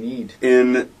thing they need.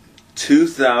 In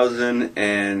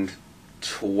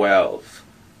 2012,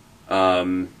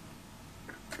 I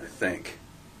think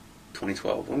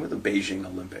 2012. When were the Beijing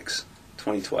Olympics?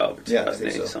 2012 or Yeah, I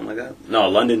 2008, think so. something like that. No,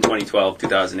 London 2012,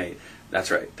 2008. That's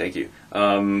right. Thank you.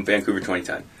 Vancouver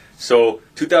 2010. So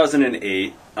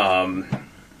 2008,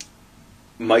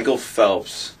 Michael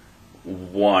Phelps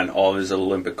won all of his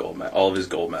Olympic all of his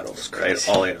gold medals, right?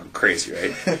 Crazy. All in, crazy,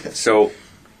 right? So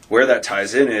where that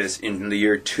ties in is in the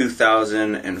year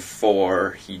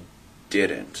 2004, he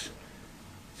didn't.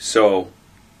 So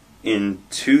in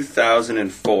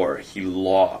 2004, he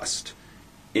lost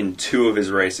in 2 of his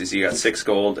races. He got 6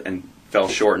 gold and fell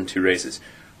short in 2 races.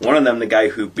 One of them, the guy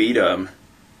who beat him,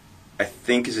 I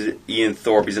think is Ian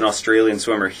Thorpe. He's an Australian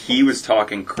swimmer. He was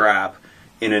talking crap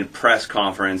in a press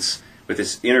conference with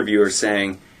this interviewer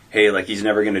saying, hey, like, he's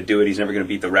never going to do it. He's never going to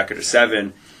beat the record of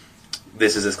 7.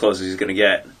 This is as close as he's going to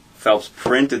get. Phelps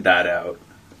printed that out,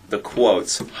 the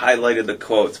quotes, highlighted the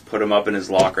quotes, put them up in his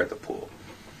locker at the pool.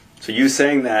 So you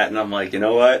saying that, and I'm like, you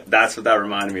know what? That's what that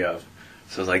reminded me of.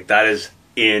 So I was like, that is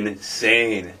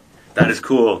insane. That is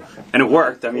cool. And it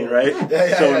worked, I mean, right?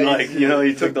 Yeah, so, yeah, like, you know,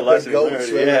 you took the good lesson. goat learned.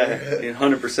 swimmer. Yeah,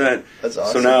 100%. That's So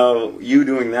awesome. now, you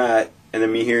doing that, and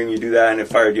then me hearing you do that, and it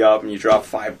fired you up, and you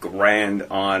dropped $5,000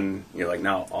 on, you're like,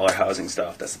 no, all our housing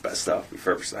stuff, that's the best stuff. We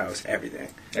refurbish the house, everything.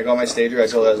 I got my stager. I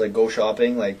told her, I was like, go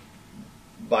shopping, like,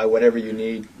 buy whatever you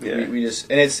need. Yeah. We just,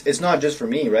 and it's not just for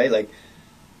me, right? Like,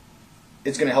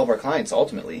 it's going to help our clients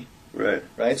ultimately, Right.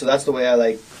 right? So that's the way I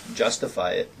like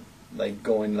justify it, like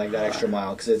going like that extra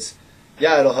mile, because it's,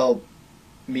 yeah, it'll help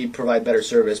me provide better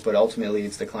service, but ultimately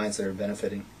it's the clients that are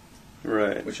benefiting,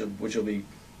 Right. which will be,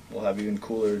 we'll have even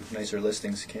cooler, nicer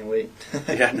listings. Can't wait.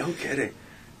 Yeah, no kidding.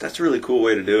 That's a really cool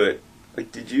way to do it.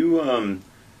 Like, did you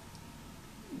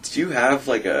have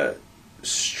like a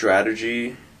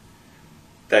strategy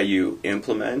that you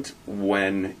implement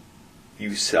when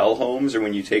you sell homes or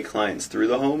when you take clients through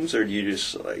the homes, or do you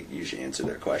just like usually answer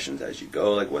their questions as you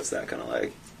go? Like, what's that kind of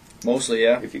like? Mostly,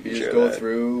 yeah. If you could just share go that.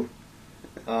 through.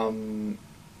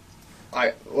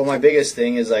 My biggest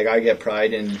thing is like I get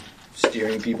pride in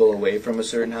steering people away from a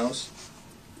certain house.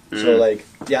 So like,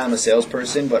 yeah, I'm a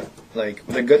salesperson, but like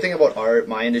the good thing about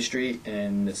my industry,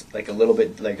 and it's like a little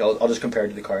bit like I'll just compare it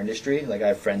to the car industry. Like I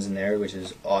have friends in there, which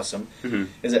is awesome. Mhm.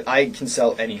 Is that I can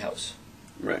sell any house.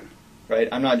 Right. Right,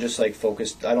 I'm not just like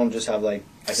focused. I don't just have like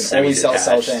I can only sell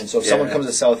Semi-detached. South End. So if someone Yeah. comes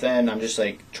to South End, I'm just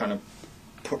like trying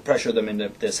to pressure them into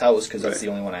this house because that's Right. the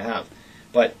only one I have.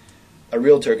 But a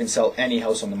realtor can sell any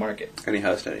house on the market, Any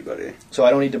house to anybody. so I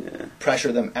don't need to Yeah.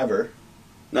 pressure them ever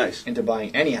Nice. into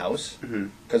buying any house Mhm.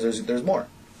 because there's more,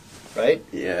 right?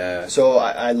 Yeah. So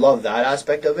I love that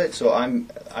aspect of it. So I'm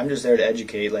just there to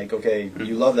educate. Like, okay,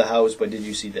 you love the house, but did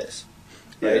you see this?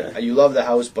 Right? Yeah. You love the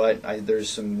house, but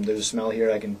there's a smell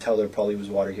here. I can tell there probably was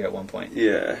water here at one point.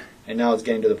 Yeah. And now it's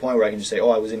getting to the point where I can just say, oh,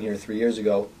 I was in here 3 years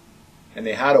ago, and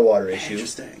they had a water issue.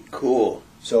 Interesting. Cool.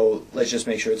 So let's just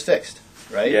make sure it's fixed,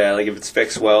 right? Yeah, like if it's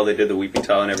fixed well, they did the weeping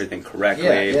tile and everything correctly,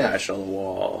 Yeah, yeah. patched all the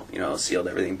wall, sealed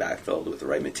everything backfilled with the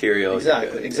right materials.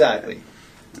 Exactly, exactly.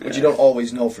 Which you don't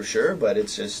always know for sure, but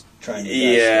it's just trying to.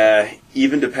 Yeah,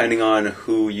 even depending on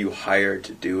who you hire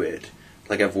to do it.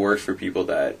 Like I've worked for people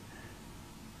that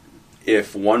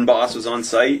if one boss was on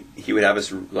site, he would have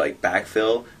us like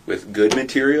backfill with good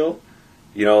material.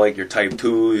 Like your type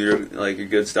 2, your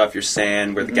good stuff, your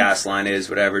sand, where the gas line is,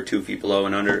 whatever, 2 feet below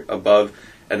and above.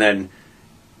 And then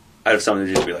I'd have someone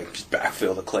just be like, just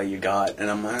backfill the clay you got. And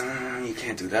I'm like, you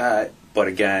can't do that. But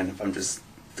again, if I'm just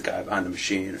the guy behind the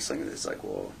machine or something, it's like,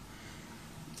 well,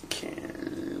 you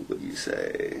can't, what do you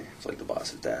say? It's like the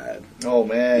boss's dad. Oh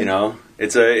man.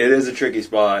 It is a tricky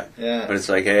spot. Yeah. But it's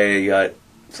like, hey,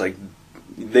 it's like,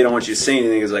 they don't want you to say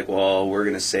anything. It's like, well, we're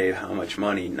going to save how much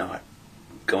money not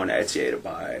going to Etsy to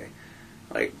buy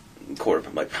like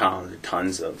pounds or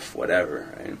tons of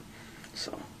whatever, right?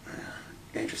 So,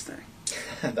 interesting.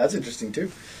 That's interesting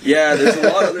too. Yeah,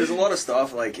 there's a lot of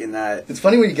stuff like in that. It's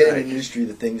funny when you get in Like- an industry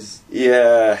the things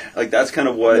Yeah, like that's kind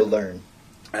of you what, learn.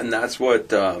 and that's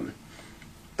what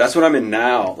I'm in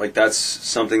now. Like that's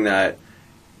something that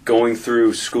going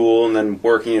through school and then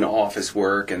working in office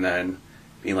work and then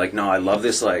being like, no, I love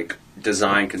this like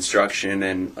design, construction,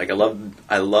 and like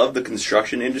I love the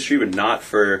construction industry, but not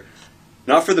for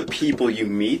the people you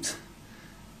meet,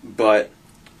 but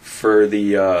for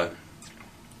the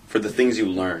things you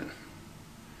learn,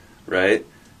 right?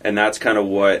 And that's kind of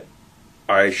what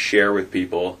I share with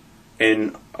people.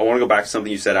 And I want to go back to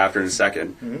something you said after in a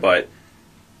second, but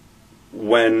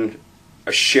when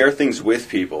I share things with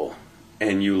people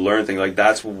and you learn things, like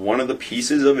that's one of the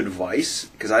pieces of advice,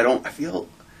 because I feel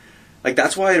like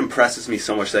that's why it impresses me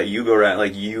so much that you go around,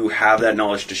 like you have that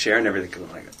knowledge to share and everything, because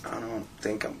I'm like, I don't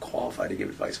think I'm qualified to give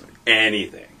advice on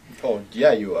anything. Oh,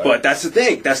 yeah, you are. But that's the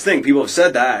thing. People have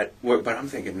said that, but I'm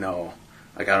thinking, no.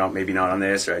 Like, I don't, maybe not on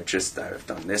this, or I've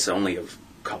done this only a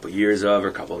couple years of, or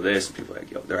a couple of this, and people are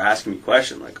like, yo, they're asking me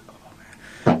questions, like,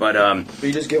 oh, man. But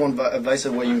you just give them advice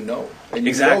of what you know. And you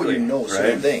exactly. know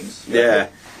certain right? things. Yeah.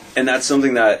 Right? And that's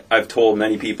something that I've told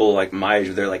many people, like, my age,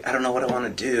 they're like, I don't know what I want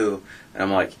to do. And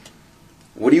I'm like,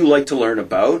 what do you like to learn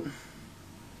about?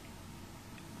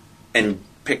 And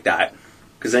pick that.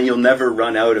 Because then you'll never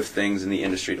run out of things in the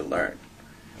industry to learn.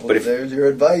 Well, but there's your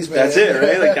advice, man. That's it,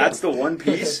 right? Like, that's the one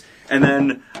piece. And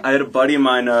then I had a buddy of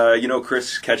mine, you know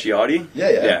Chris Cacchiotti?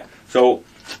 Yeah. So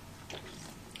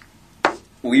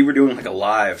we were doing like a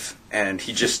live, and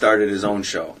he just started his own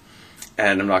show.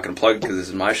 And I'm not going to plug it because this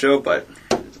is my show, but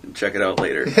check it out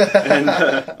later. And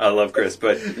I love Chris.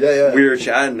 But we were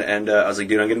chatting, and I was like,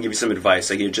 dude, I'm going to give you some advice.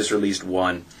 Like, he had just released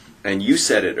one. And you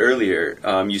said it earlier.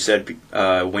 You said,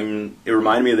 when it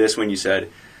reminded me of this when you said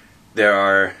there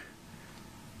are,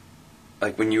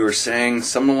 like when you were saying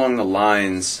something along the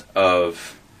lines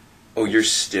of, oh, you're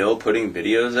still putting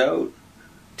videos out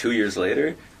 2 years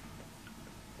later?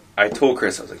 I told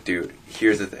Chris, I was like, dude,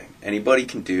 here's the thing. Anybody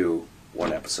can do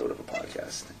one episode of a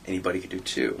podcast. Anybody can do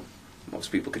two.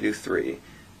 Most people can do three.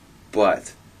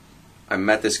 But I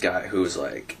met this guy who's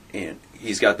like, and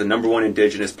he's got the #1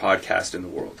 Indigenous podcast in the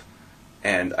world.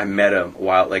 And I met him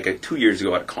 2 years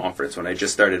ago at a conference when I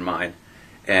just started mine.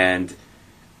 And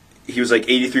he was like,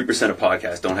 83% of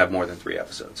podcasts don't have more than 3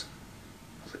 episodes.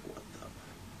 I was like, what the?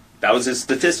 That was his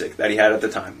statistic that he had at the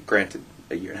time. Granted,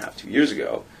 a year and a half, 2 years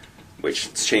ago, which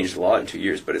it's changed a lot in 2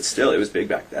 years, but it was big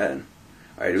back then.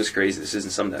 All right, it was crazy. This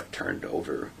isn't something that turned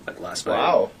over like last night.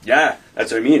 Wow. Yeah,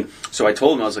 that's what I mean. So I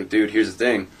told him, I was like, dude, here's the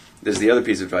thing. This is the other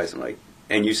piece of advice. I'm like,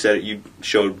 and you said, you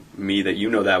showed me that you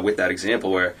know that with that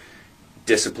example where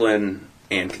discipline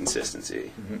and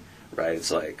consistency, right?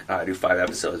 It's like, I do 5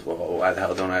 episodes. Well, why the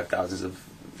hell don't I have thousands of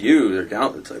views or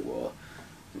downloads? It's like, well,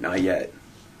 not yet.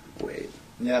 Wait.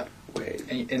 Yeah. Wait.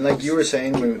 And like you were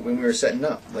saying when we were setting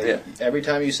up, like every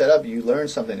time you set up, you learn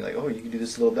something. You're like, oh, you can do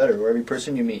this a little better. Or every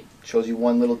person you meet shows you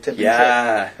one little tip and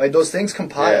trick. Like those things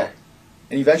compile,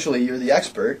 and eventually you're the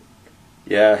expert.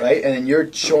 Yeah. Right, and then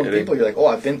you're showing people. You're like, oh,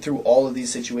 I've been through all of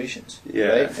these situations. Yeah.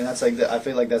 Right, and that's like I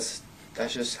feel like that's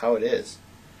just how it is.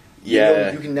 You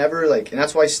can never and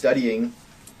that's why studying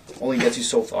only gets you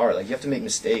so far. Like you have to make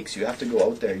mistakes. You have to go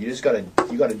out there. You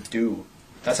gotta do.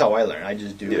 That's how I learn. I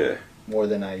just do more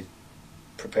than I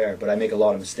prepare, but I make a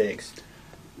lot of mistakes.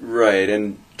 Right,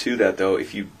 and to that though,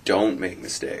 if you don't make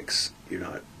mistakes, you're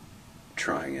not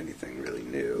trying anything really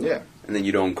new. Yeah. And then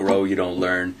you don't grow, you don't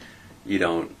learn, you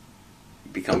don't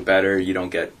become better, you don't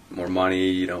get more money,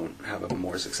 you don't have a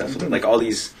more successful like all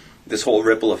these, this whole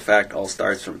ripple effect all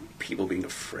starts from people being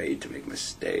afraid to make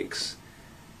mistakes.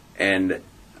 And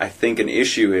I think an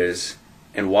issue is,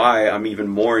 and why I'm even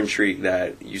more intrigued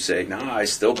that you say, nah, I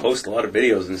still post a lot of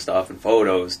videos and stuff and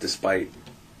photos despite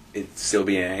it still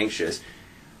being anxious.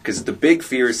 Because the big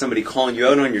fear is somebody calling you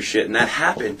out on your shit, and that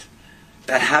happened.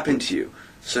 That happened to you.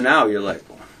 So now you're like,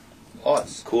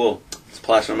 cool, it's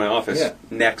plastered in my office. Yeah.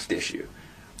 Next issue.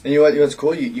 And you know what's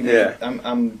cool?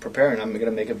 I'm preparing. I'm going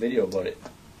to make a video about it.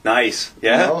 Nice.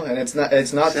 Yeah. You know? And it's not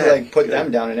to like put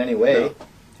them down in any way. No.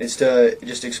 It's to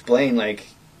just explain like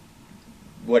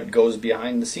what goes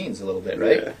behind the scenes a little bit,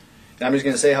 right? Yeah. And I'm just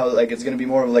going to say how like it's going to be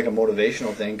more of like a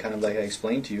motivational thing, kind of like I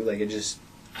explained to you. Like it just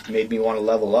made me want to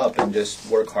level up and just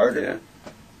work harder. Yeah.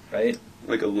 Right?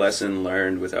 Like a lesson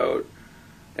learned without,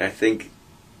 and I think,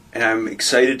 and I'm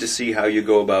excited to see how you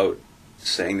go about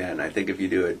saying that, and I think if you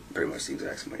do it pretty much the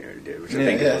exact same way you already did, which I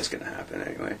think is what's going to happen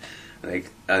anyway.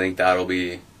 I think that'll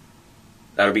be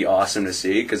awesome to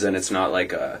see, because then it's not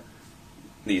like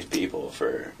these people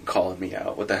for calling me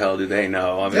out. What the hell do they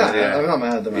know? I mean, I'm not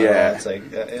mad at them at all. It's like,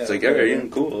 it's like,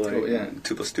 cool. Like,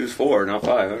 2 + 2 is 4, not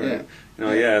 5. All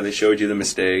right. They showed you the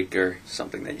mistake or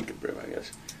something that you could prove, I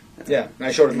guess. Yeah, and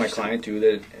I showed it to my client too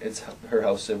that it's her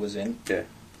house it was in. Yeah.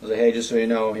 I was like, hey, just so you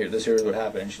know, here's what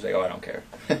happened. And she's like, oh, I don't care.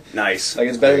 Nice. Like,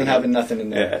 it's better than having nothing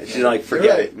in there. Yeah, she's like,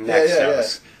 forget it. Next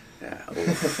house. Yeah.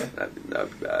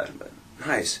 That'd be bad. But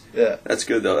Nice. Yeah. That's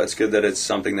good though. That's good that it's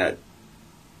something that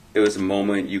it was a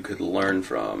moment you could learn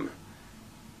from.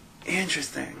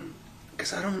 Interesting.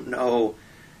 Because I don't know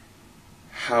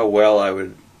how well I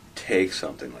would take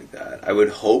something like that. I would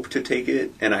hope to take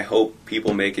it, and I hope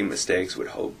people making mistakes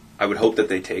I would hope that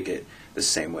they take it the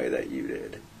same way that you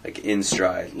did. Like in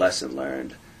stride, lesson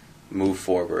learned, move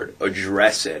forward,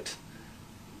 address it,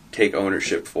 take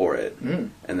ownership for it,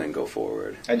 and then go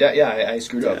forward. I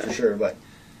screwed up for sure, but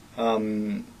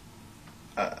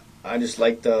I just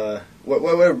like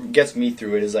what gets me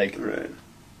through it is like Right.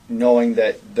 knowing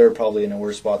that they're probably in a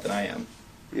worse spot than I am.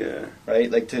 Yeah.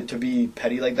 Right? Like to be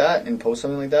petty like that and post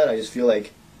something like that, I just feel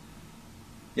like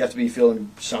you have to be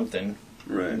feeling something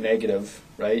Right. negative,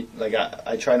 right? Like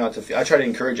I try not to. I try to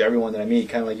encourage everyone that I meet,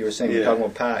 kind of like you were saying. We were talking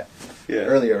about Pat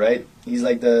earlier, right? He's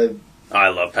like the. I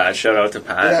love Pat. Shout out to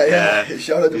Pat. Yeah.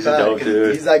 Shout out to He's Pat. a dope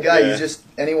dude. He's that guy. Yeah. He's just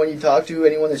anyone you talk to,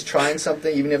 anyone that's trying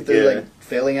something, even if they're like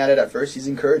failing at it at first, he's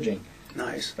encouraging.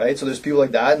 Nice. Right? So there's people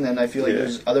like that, and then I feel like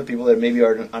there's other people that maybe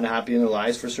are unhappy in their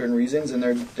lives for certain reasons, and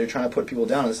they're trying to put people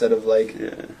down instead of like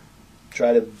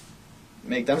try to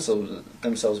make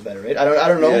themselves better. Right? I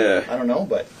don't know. Yeah. I don't know,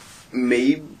 but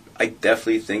Maybe I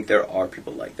definitely think there are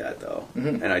people like that though,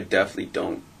 and I definitely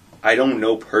don't. I don't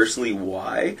know personally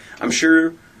why. I'm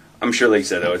sure, like you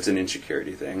said though, it's an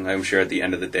insecurity thing. I'm sure at the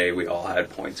end of the day, we all had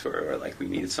points where like we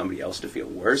needed somebody else to feel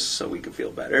worse so we could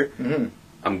feel better.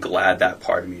 I'm glad that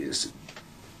part of me is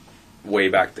way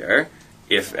back there,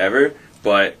 if ever.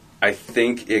 But I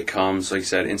think it comes, like you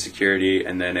said, insecurity,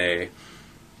 and then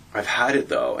I've had it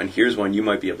though, and here's one you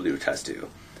might be able to attest to.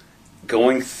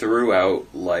 Going throughout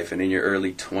life, and in your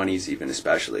early 20s even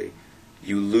especially,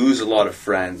 you lose a lot of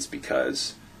friends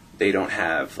because they don't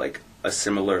have like a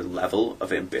similar level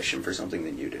of ambition for something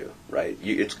than you do, right?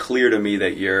 It's clear to me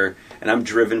that and I'm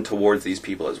driven towards these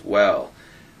people as well,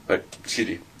 but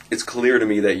it's clear to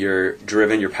me that you're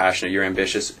driven, you're passionate, you're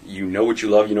ambitious, you know what you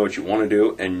love, you know what you want to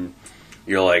do, and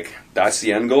you're like, that's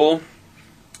the end goal,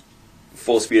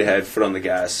 full speed ahead, foot on the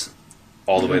gas,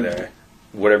 all the way there.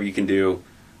 Whatever you can do,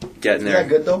 get in there. Isn't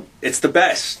that good though? It's the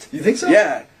best. You think so?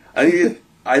 Yeah. I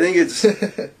think it's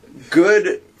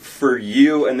good for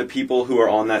you and the people who are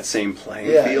on that same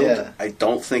playing field. Yeah. I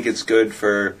don't think it's good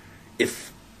for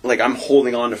like I'm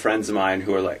holding on to friends of mine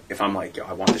who are like, if I'm like, yo,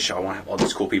 I want this show, I want to have all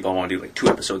these cool people, I want to do like 2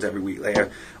 episodes every week, like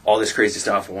all this crazy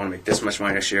stuff, I want to make this much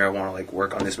money this year, I want to like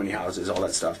work on this many houses, all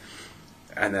that stuff.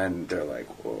 And then they're like,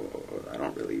 whoa, I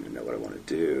don't really even know what I want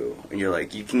to do. And you're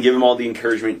like, you can give them all the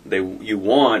encouragement you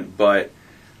want, but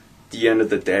the end of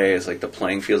the day is like the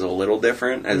playing field's a little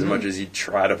different. As much as you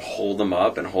try to hold them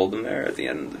up and hold them there, at the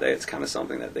end of the day it's kind of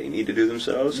something that they need to do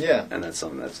themselves. Yeah. And that's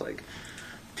something that's like,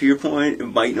 to your point, it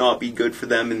might not be good for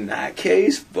them in that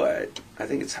case, but I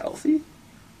think it's healthy.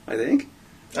 I think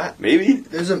maybe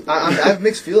I have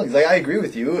mixed feelings. Like I agree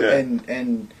with you, Yeah.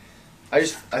 and I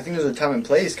think there's a time and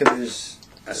place because there's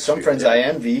some true, friends yeah. I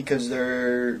envy because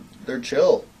they're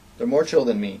chill. They're more chill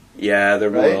than me. Yeah, they're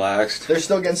more Right? relaxed. They're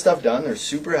still getting stuff done. They're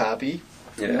super happy.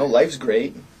 Yeah. You know, life's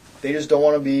great. They just don't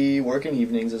want to be working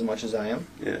evenings as much as I am.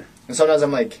 Yeah. And sometimes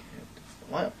I'm like,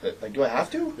 what? Like, do I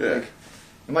have to? Yeah. Like,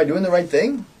 am I doing the right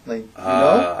thing? Like, you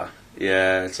know?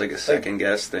 Yeah, it's like a second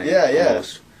guess thing. Yeah.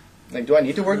 Almost. Like, do I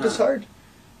need to work this hard?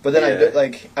 But then Yeah.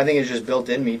 I think it's just built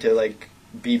in me to like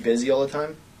be busy all the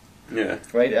time. Yeah.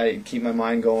 Right? I keep my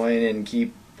mind going and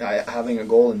keep having a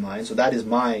goal in mind. So that is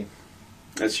my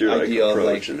That's your like idea of, approach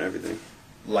like, and everything.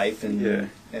 life and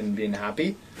Yeah. being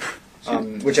happy.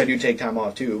 Which I do take time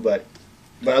off too, but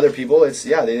other people, it's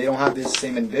they don't have the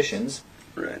same ambitions.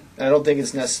 Right. And I don't think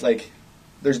it's necessarily like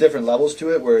there's different levels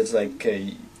to it where it's like,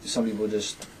 okay, some people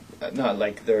just not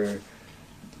like they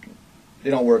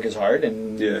don't work as hard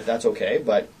and that's okay,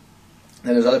 but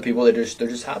then there's other people that they're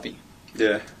just happy.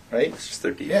 Yeah. Right? It's just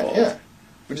their default. Yeah.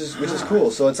 Which is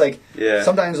cool. So it's like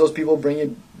sometimes those people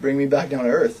bring me back down to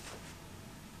earth.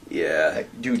 Yeah.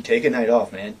 Like, dude, take a night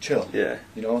off, man. Chill. Yeah.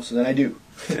 You know, so then I do.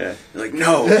 Yeah. You're like,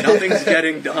 no, nothing's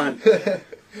getting done.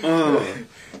 Oh.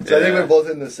 So I think we're both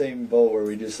in the same boat where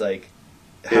we just like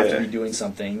have to be doing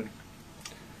something,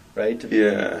 right?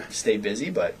 To stay busy,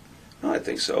 but No, I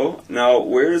think so. Now,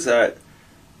 where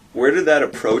did that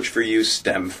approach for you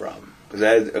stem from? Because I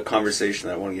had a conversation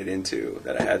that I want to get into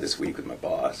that I had this week with my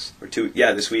boss,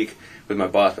 this week with my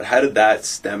boss. But how did that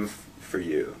stem for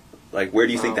you? Like, where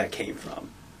do you think that came from?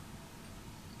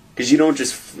 Because you don't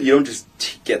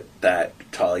just get that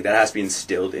taught. Like, that has to be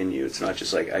instilled in you. It's not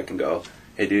just like I can go,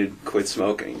 hey dude, quit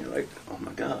smoking. You're like, oh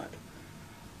my god,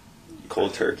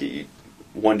 cold turkey.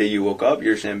 One day you woke up,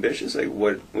 you're just ambitious. Like,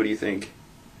 what do you think?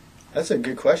 that's a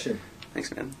good question.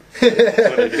 Thanks, man. That's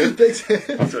what I do. Thanks.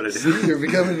 That's what I do. You're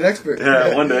becoming an expert.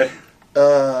 Yeah, one day.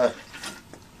 I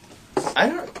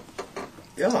don't.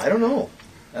 Yeah, I don't know.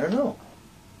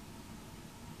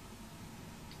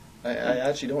 I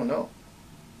actually don't know.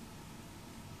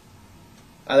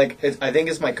 I think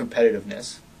it's my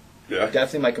competitiveness. Yeah.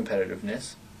 Definitely my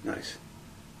competitiveness. Nice.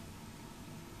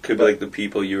 Could be like the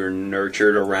people you were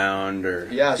nurtured around, or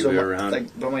Yeah, you so were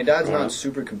around. but my dad's growing not up.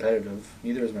 super competitive.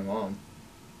 Neither is my mom.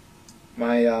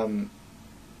 My I'm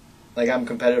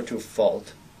competitive to a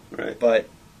fault, Right. but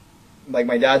like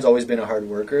my dad's always been a hard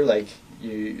worker.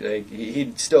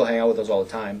 He'd still hang out with us all the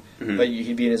time, Mhm. but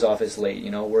he'd be in his office late,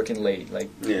 working late. Like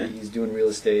Yeah. he's doing real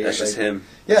estate. That's just him.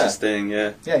 Yeah. That's his thing.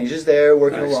 Yeah. Yeah, he's just there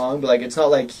working Nice. along. But like it's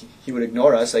not like he would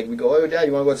ignore us. Like we go, "Oh, Dad,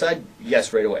 you want to go outside?"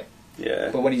 Yes, right away. Yeah.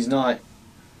 But when he's not,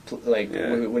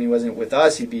 Yeah. when he wasn't with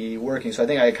us, he'd be working. So I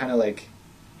think I kind of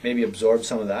maybe absorbed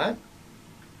some of that.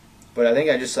 But I think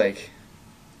I just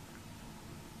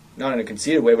not in a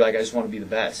conceited way, but I just want to be the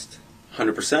best,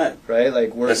 100%. right?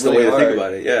 Like work That's the really way to hard. think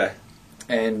about it. Yeah.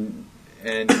 And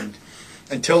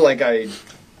until I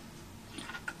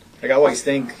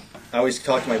always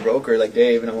talk to my broker, like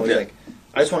Dave, and I'm always Yeah.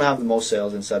 I just want to have the most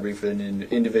sales in Sudbury for an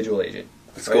individual agent.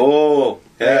 Let's go.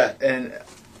 Yeah. And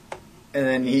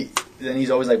then he's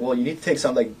always like, well, you need to take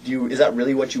something. Is that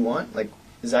really what you want? Like,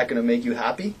 is that going to make you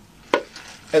happy?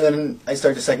 And then I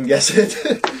start to second guess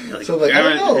it. Like, So I'm like, I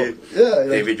damn don't know. it. Yeah,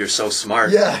 David, you're so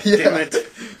smart. Yeah. Damn it.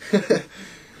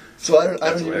 So I don't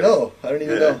That's even hilarious. know. I don't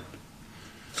even Yeah. know.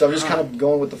 So I'm just kind of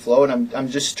going with the flow, and I'm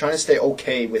just trying to stay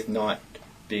okay with not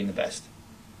being the best.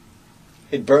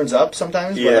 It burns up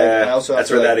sometimes, but Yeah. I also have That's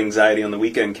to, where that anxiety on the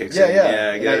weekend kicks yeah, in. yeah. Yeah,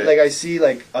 I And get it. I see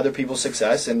other people's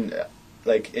success, and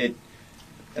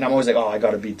and I'm always like, oh, I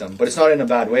got to beat them. But it's not in a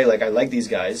bad way. Like I like these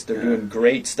guys; they're Yeah. doing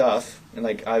great stuff, and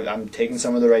I'm taking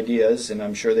some of their ideas, and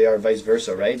I'm sure they are vice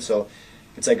versa, right? So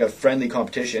it's like a friendly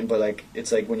competition, but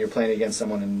it's like when you're playing against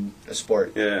someone in a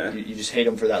sport. Yeah. You just hate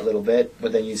them for that little bit,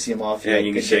 but then you see them off. Yeah, you're you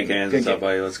like, can good shake game, hands good and stuff, game.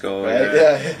 buddy. Let's go. Right?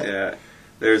 Yeah. Yeah. Yeah.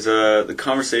 There's the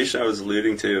conversation I was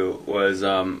alluding to was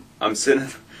I'm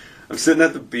sitting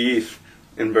at the beef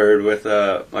in Bird with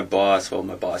my boss. Well,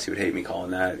 my boss, he would hate me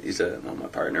calling that. He's my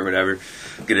partner, whatever.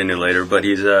 Get into it later, but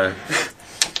he's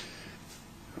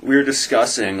we were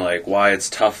discussing why it's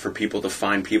tough for people to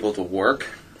find people to work.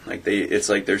 It's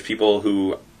like there's people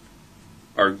who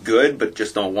are good but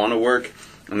just don't want to work,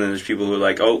 and then there's people who are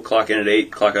like, oh, clock in at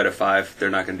 8, clock out at 5. They're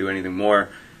not going to do anything more.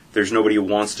 There's nobody who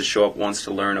wants to show up, wants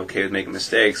to learn, okay with making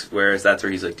mistakes. Whereas that's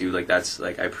where he's like, dude, that's I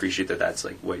appreciate that. That's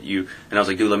what you. And I was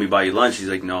like, dude, let me buy you lunch. He's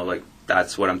like, no,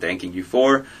 that's what I'm thanking you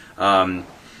for. And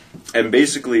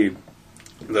basically,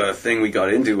 the thing we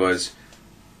got into was,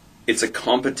 it's a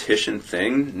competition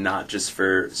thing, not just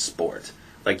for sport.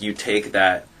 You take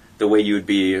that the way you would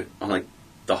be on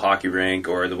the hockey rink,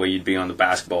 or the way you'd be on the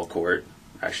basketball court.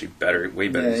 Actually, way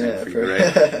better Yeah, for you,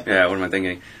 right? Yeah, what am I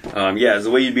thinking? It's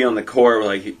the way you'd be on the court.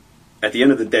 At the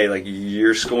end of the day,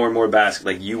 you're scoring more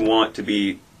baskets. You want to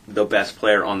be the best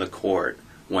player on the court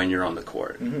when you're on the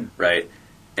court, right?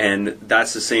 And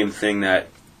that's the same thing that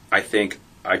I think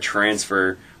I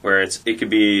transfer. Where it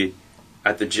could be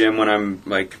at the gym when I'm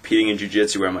competing in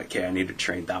jiu-jitsu, where I'm like, okay, I need to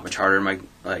train that much harder.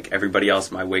 Everybody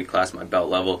else, my weight class, my belt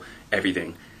level,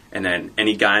 everything. And then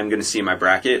any guy I'm going to see in my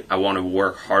bracket, I want to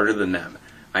work harder than them.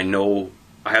 I know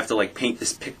I have to paint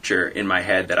this picture in my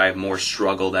head that I have more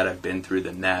struggle that I've been through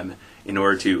than them in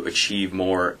order to achieve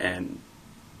more and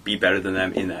be better than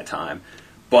them in that time.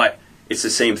 But it's the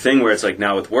same thing where it's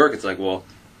now with work, it's well,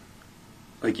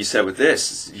 like you said with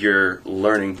this, you're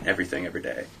learning everything every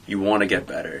day. You want to get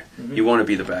better. Mm-hmm. You want to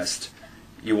be the best.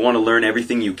 You want to learn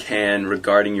everything you can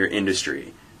regarding your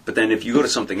industry. But then if you go to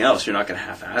something else, you're not going to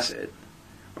half-ass it.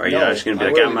 Or you're not just going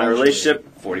to be I'm in my relationship,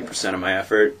 40% of my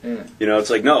effort. Yeah. It's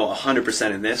no,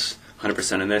 100% in this,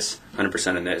 100% in this,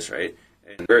 100% in this, right?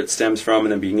 And where it stems from,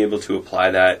 and then being able to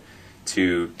apply that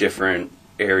to different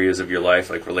areas of your life,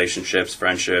 like relationships,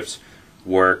 friendships,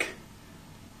 work,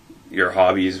 your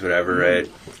hobbies, whatever, right?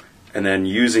 And then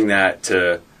using that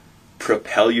to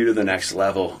propel you to the next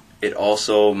level. It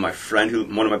also, one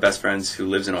of my best friends who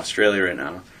lives in Australia right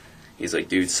now, he's like,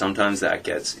 dude, sometimes that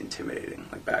gets intimidating.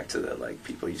 Back to the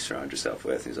people you surround yourself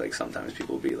with. He's like, sometimes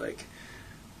people will be like,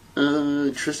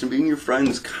 Tristan, being your friend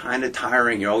is kind of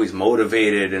tiring. You're always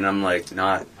motivated, and I'm like,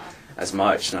 not as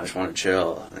much. And I just want to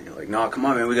chill. And you're like, no, come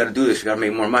on, man, we got to do this. We got to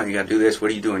make more money. You got to do this.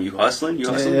 What are you doing? You hustling? You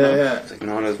hustling? Yeah. It's like,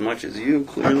 not as much as you,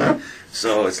 clearly.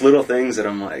 So it's little things that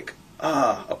I'm like,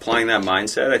 applying that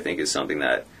mindset, I think, is something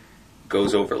that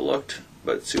goes overlooked,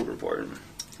 but super important.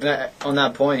 And on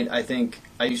that point, I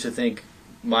used to think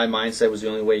my mindset was the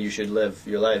only way you should live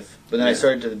your life. But then I Yeah.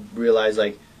 started to realize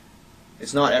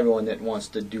it's not everyone that wants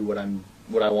to do what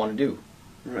I want to do.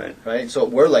 Right. right? So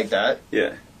we're like that,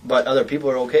 Yeah. but other people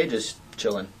are okay just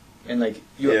chilling, and like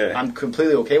Yeah. I'm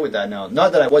completely okay with that now.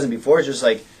 Not that I wasn't before. It's just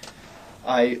like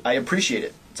I appreciate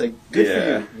it. It's like good for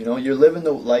Yeah. you. You know, you're living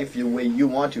the life the way you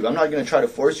want to. I'm not going to try to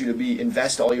force you to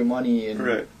invest all your money and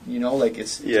Right. you know, like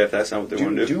it's Yeah, if that's not what they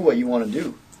want to do. do what you want to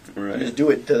do. Right. And just do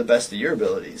it to the best of your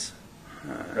abilities,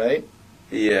 right?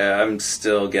 Yeah, I'm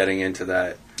still getting into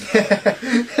that.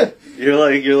 You're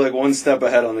like one step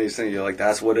ahead on these things. You're like,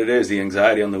 that's what it is. The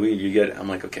anxiety on the weed you get. I'm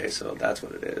like, okay, so that's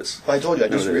what it is. I told you, I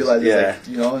just No, it is. realized, Yeah. it's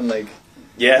like, you know, and like,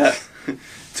 Yeah.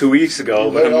 2 weeks ago,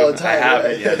 You but learn all the time, I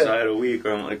haven't right? yet. So I had a week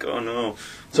where I'm like, oh no.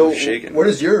 so I'm shaking. where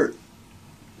does your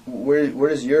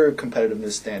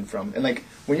competitiveness stand from? And like,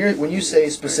 when you say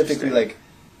specifically, understand. like,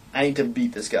 I need to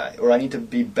beat this guy, or I need to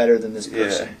be better than this Yeah.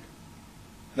 person,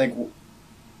 like,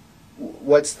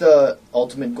 what's the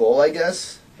ultimate goal, I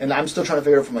guess? And I'm still trying to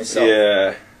figure it out for myself.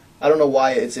 Yeah. I don't know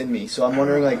why it's in me, so I'm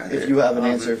wondering, like, if you have an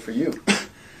Um, answer for you.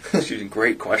 Excuse me.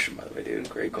 Great question, by the way, dude.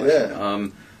 Great question. Yeah.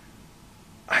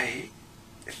 I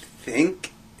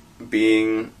think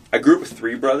I grew up with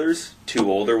 3 brothers,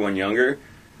 2 older, 1 younger.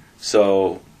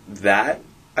 So that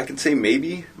I could say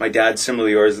maybe my dad's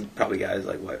similarly yours. Probably guys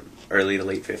like what, early to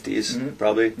late 50s, Mhm.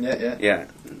 probably. Yeah. Yeah,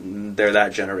 they're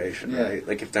that generation, Yeah. right?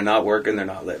 Like if they're not working, they're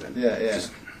not living. Yeah.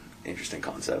 Just interesting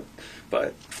concept.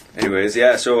 But anyways,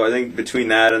 yeah. So I think between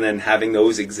that and then having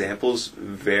those examples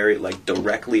very like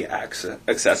directly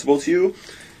accessible to you,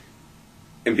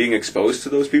 and being exposed to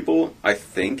those people, I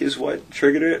think is what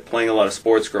triggered it. Playing a lot of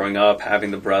sports growing up, having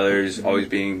the brothers, Mhm. always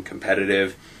being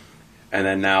competitive, and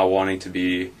then now wanting to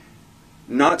be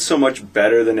not so much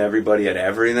better than everybody at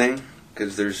everything,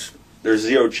 because there's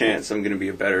zero chance I'm going to be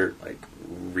a better like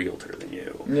realtor than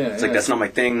you. Yeah, It's like yeah. that's not my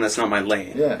thing, that's not my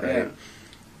lane. Yeah, right? yeah.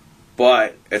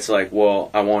 But it's like, well,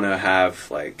 I want to have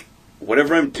like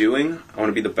whatever I'm doing, I want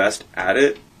to be the best at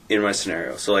it in my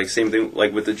scenario. So like same thing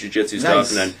like with the jiu-jitsu stuff, Nice.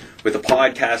 and then with the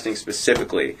podcasting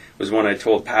specifically was when I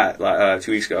told Pat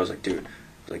 2 weeks ago. I was like, dude,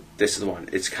 like this is the one.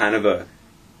 It's kind of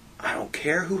I don't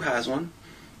care who has one.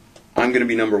 I'm gonna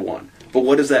be number one. But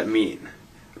what does that mean,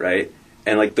 right?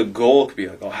 And like the goal could be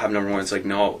like, oh, I'll have number one. It's like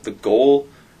no, the goal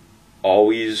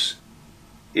always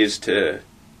is to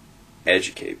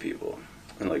educate people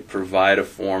and like provide a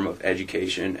form of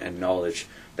education and knowledge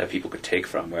that people could take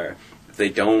from, where if they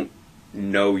don't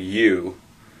know you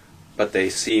but they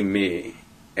see me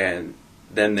and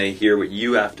then they hear what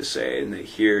you have to say and they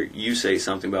hear you say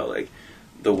something about like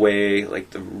the way like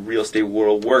the real estate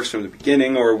world works from the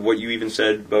beginning, or what you even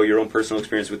said about your own personal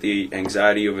experience with the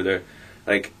anxiety over there,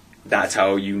 like that's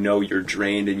how you know you're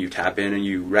drained, and you tap in and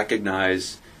you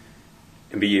recognize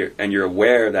and you're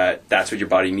aware that that's what your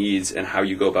body needs and how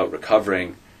you go about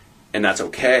recovering, and that's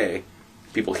okay.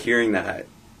 People hearing that,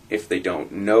 if they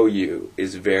don't know you,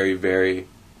 is very, very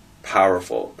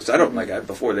powerful. Because I don't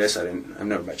before this, I've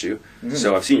never met you,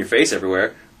 so I've seen your face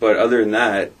everywhere. But other than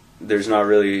that, there was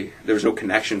no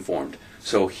connection formed.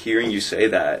 So hearing you say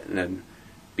that and then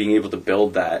being able to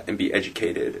build that and be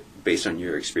educated based on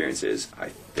your experiences,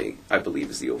 I believe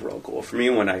is the overall goal for me.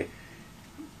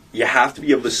 You have to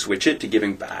be able to switch it to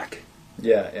giving back.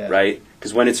 Yeah. Right?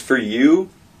 Because when it's for you,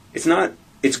 it's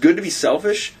good to be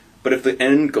selfish, but if the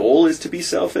end goal is to be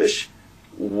selfish,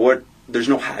 there's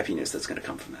no happiness that's going to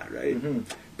come from that, right? Mm-hmm.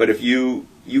 But if you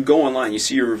go online, you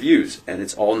see your reviews, and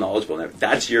it's all knowledgeable, and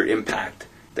that's your impact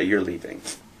that you're leaving.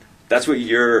 That's what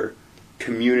your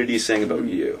community is saying about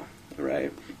you,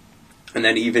 right? And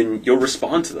then even you'll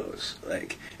respond to those,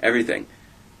 like everything.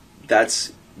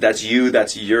 That's you,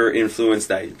 that's your influence,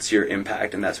 that's your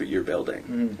impact, and that's what you're building.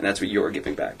 And that's what you're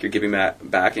giving back. You're giving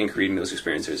back and creating those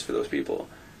experiences for those people.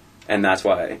 And that's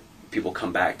why people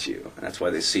come back to you, and that's why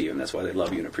they see you, and that's why they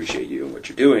love you and appreciate you and what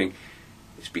you're doing.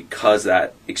 It's because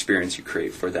that experience you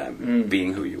create for them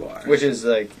being who you are. Which is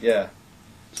like, yeah,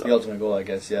 So, the ultimate goal, I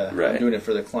guess, yeah. Right. I'm doing it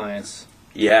for the clients.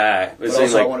 yeah. But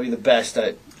also I want to be the best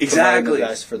at providing the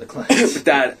best for the clients. But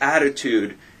that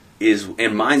attitude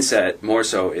and mindset more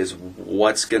so is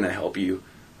what's going to help you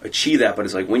achieve that. But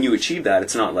it's like when you achieve that,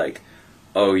 it's not like,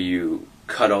 oh, you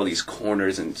cut all these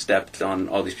corners and stepped on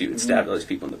all these people and stabbed all these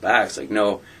people in the back. It's like,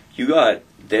 no, you got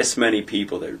this many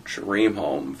people that dream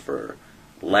home for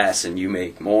less and you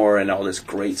make more and all this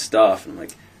great stuff. And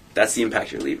like, that's the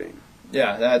impact you're leaving.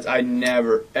 Yeah, I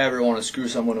never, ever want to screw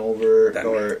someone over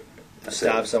or That's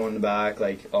stab it. someone in the back.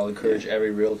 Like, I'll encourage every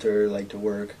realtor, like, to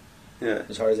work Yeah.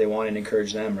 as hard as they want and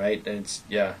encourage them, right? And it's,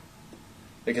 yeah.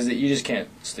 Because you just can't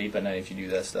sleep at night if you do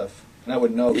that stuff. And I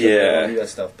wouldn't know because I don't do that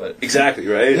stuff, but... Exactly,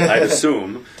 right? I'd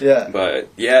assume. Yeah. But,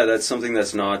 yeah, that's something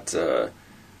that's not...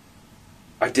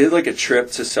 I did like a trip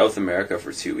to South America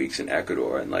for 2 weeks in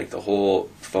Ecuador, and like the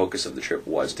whole focus of the trip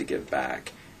was to give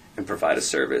back and provide a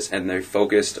service. And they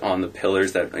focused on the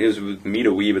pillars that it was with Me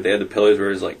to We, but they had the pillars where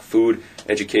it was like food,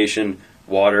 education,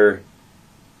 water.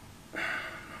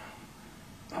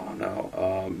 Oh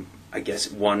no, I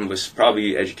guess one was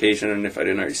probably education, and if I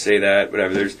didn't already say that,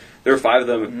 whatever. There were 5 of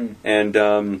them,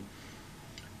 and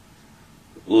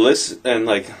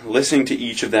listening to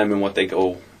each of them and what they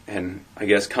go. And I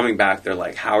guess coming back, they're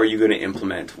like, how are you going to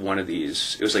implement one of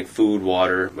these? It was like food,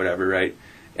 water, whatever, right?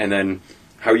 And then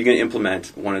how are you going to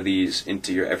implement one of these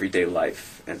into your everyday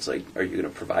life? And it's like, are you going to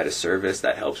provide a service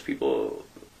that helps people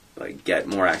like get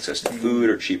more access to food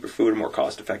or cheaper food or more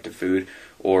cost-effective food?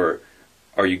 Or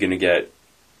are you going to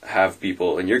have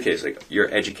people, in your case, like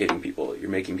you're educating people, you're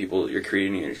making people, you're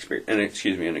creating an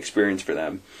experience for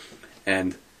them.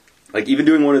 And like even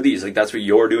doing one of these, like that's what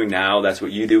you're doing now. That's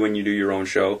what you do when you do your own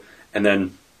show. And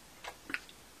then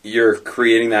you're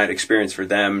creating that experience for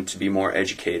them to be more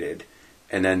educated.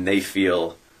 And then they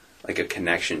feel like a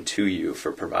connection to you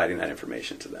for providing that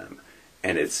information to them.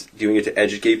 And it's doing it to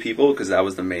educate people, because that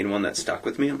was the main one that stuck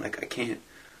with me. I'm like, I'm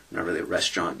not really a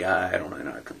restaurant guy. I don't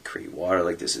know how to create water.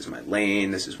 Like this is my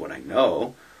lane. This is what I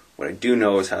know. What I do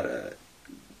know is how to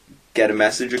get a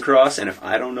message across. And if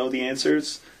I don't know the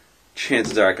answers,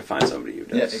 chances are I could find somebody who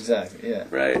does. Yeah, exactly. Yeah.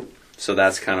 Right. So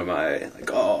that's kind of my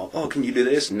like, oh, can you do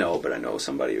this? No, but I know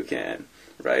somebody who can.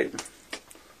 Right.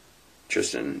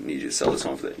 Tristan, need you to sell this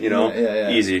home for that. Yeah.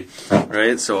 Easy.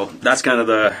 Right. So that's kind of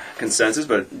the consensus.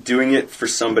 But doing it for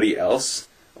somebody else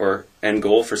or end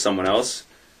goal for someone else,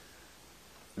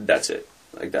 that's it.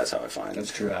 Like that's how I find.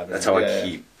 That's true habit. That's how I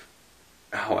keep.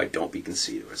 How I don't be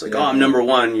conceited. It's like, I'm number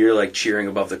one. You're like cheering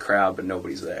above the crowd, but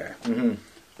nobody's there. Mm-hmm.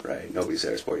 Right, nobody's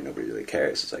there to support you, nobody really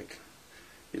cares. It's like,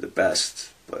 you're the best,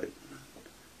 but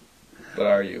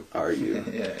are you? Are you?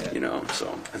 Yeah.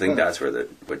 So I think that's where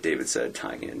what David said,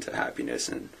 tying into happiness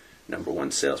and number one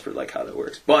sales for like how that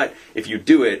works. But if you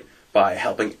do it by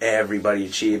helping everybody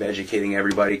achieve, educating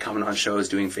everybody, coming on shows,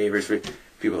 doing favors for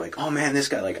people, like, oh man, this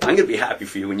guy, like, I'm going to be happy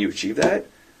for you when you achieve that.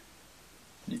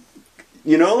 Like...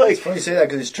 It's funny you say that,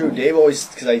 because it's true. Dave always,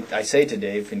 because I say to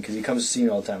Dave, and because he comes to see me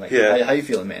all the time, like, how you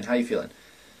feeling, man? How you feeling?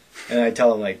 And I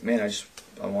tell him, like, man,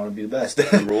 I want to be the best.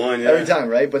 Number one, yeah. Every time,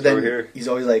 right? But then he's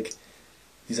always like,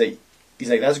 he's like,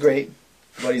 that's great.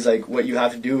 But he's like, what you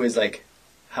have to do is, like,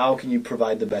 how can you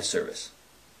provide the best service?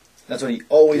 That's what he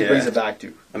always brings it back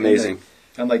to. Amazing.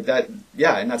 And I'm like,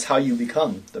 and that's how you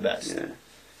become the best. Yeah.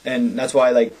 And that's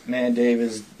why, like, man, Dave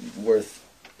is worth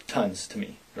tons to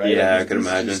me, right? Yeah, like, I could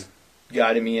imagine. He's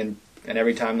guided me, and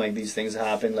every time, like, these things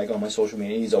happen, like, on my social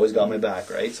media, he's always got my back,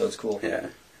 right? So it's cool. Yeah.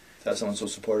 To have someone so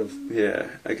supportive. Yeah,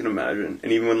 I can imagine.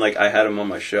 And even when like I had him on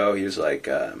my show, he was like,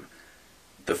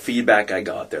 the feedback I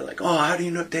got, they're like, oh, how do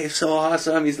you know Dave's so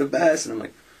awesome? He's the best. And I'm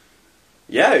like,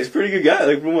 yeah, he's a pretty good guy.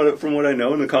 Like from what I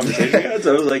know in the conversation we had.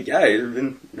 So I was like, yeah, he's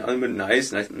been nothing but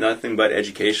nice, nothing but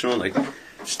educational, like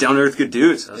just down to earth good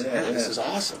dude. So I was like, this is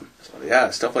awesome. So yeah,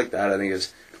 stuff like that I think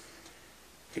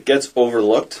it gets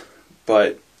overlooked,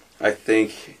 but I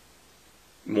think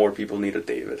more people need a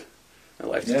David. I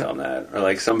like to tell them that. Or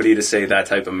like somebody to say that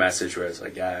type of message where it's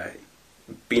like,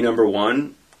 be number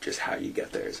one, just how you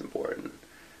get there is important.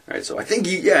 Right? So I think,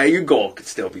 your goal could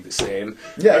still be the same.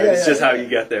 It's just how you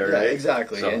get there, right?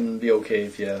 Exactly. So, and be okay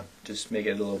if you just make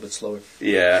it a little bit slower.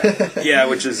 Yeah,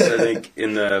 which is, I think,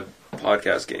 in the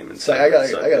podcast game. And so I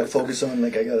gotta focus on,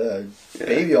 like, I got a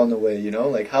baby on the way,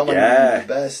 like, how am I going to be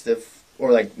the best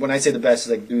or like, when I say the best,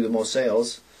 is like, do the most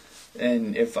sales.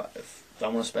 And if I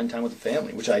want to spend time with the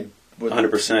family, which I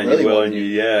 100% really you will,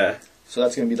 and so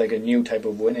that's going to be like a new type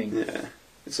of winning. Yeah,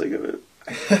 it's like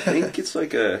I think it's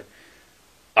like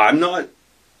I'm not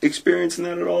experiencing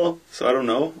that at all, so I don't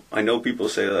know. I know people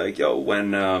say like, yo,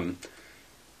 when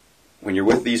you're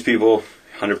with these people,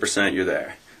 100% you're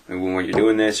there. And when you're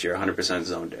doing this, you're 100%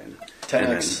 zoned in.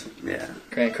 10x.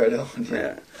 Grant Cardone.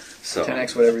 Yeah. So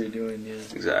 10x whatever you're doing. Yeah.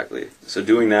 Exactly. So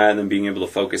doing that and then being able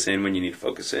to focus in when you need to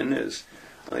focus in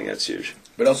I think that's huge.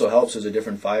 But it also helps. There's a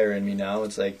different fire in me now.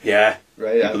 It's like,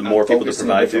 right? More people to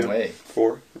provide to. Way.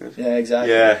 For. Yeah,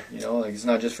 exactly. Yeah. Like it's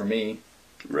not just for me.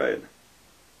 Right.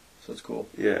 So it's cool.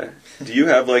 Yeah. Do you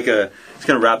have like let's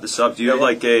kind of wrap this up. Do you have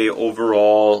like a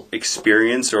overall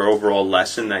experience or overall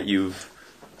lesson that you've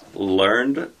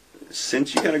learned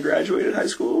since you kind of graduated high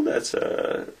school that's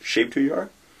shaped who you are?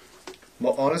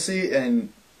 Well, honestly,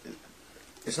 and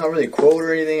it's not really a quote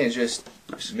or anything. It's just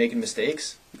making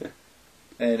mistakes. Yeah.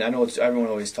 And I know everyone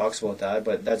always talks about that,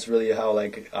 but that's really how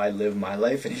like I live my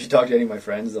life. And if you talk to any of my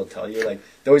friends, they'll tell you, like,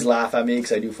 they always laugh at me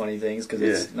because I do funny things because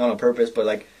it's not on purpose. But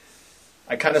like,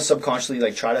 I kind of subconsciously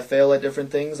like try to fail at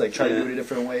different things, like try to do it a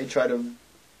different way, I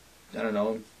don't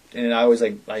know, and I always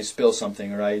like I spill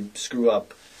something or I screw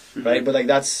up, right? But like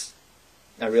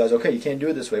I realize, okay, you can't do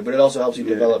it this way, but it also helps you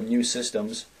develop new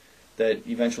systems that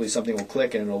eventually something will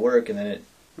click and it'll work, and then it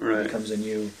becomes a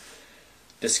new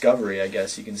discovery, I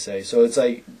guess you can say. So it's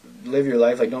like live your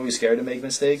life, like don't be scared to make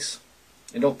mistakes,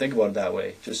 and don't think about it that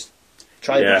way. Just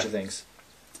try a bunch of things.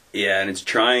 Yeah, and it's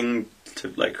trying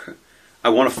to like, I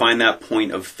want to find that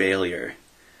point of failure,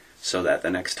 so that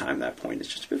the next time that point is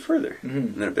just a bit further,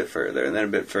 and then a bit further, and then a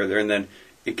bit further, and then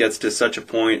it gets to such a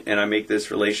point, and I make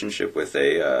this relationship with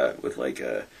with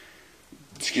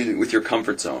your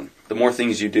comfort zone. The more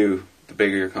things you do, the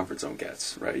bigger your comfort zone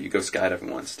gets, right? You go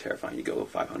skydiving once, it's terrifying. You go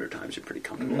 500 times, you're pretty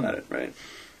comfortable at it, right?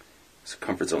 So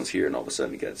comfort zone's here, and all of a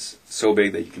sudden it gets so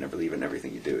big that you can never leave it, and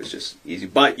everything you do is just easy.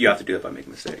 But you have to do it by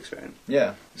making mistakes, right?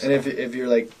 Yeah, so. And if you're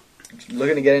like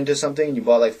looking to get into something and you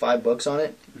bought like 5 books on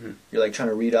it, you're like trying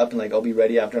to read up and like I'll be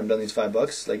ready after I'm done these 5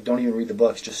 books. Like don't even read the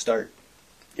books, just start.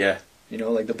 Yeah. You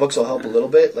know, like the books will help a little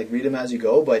bit, like read them as you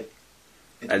go, but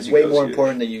it's way more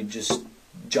important that you just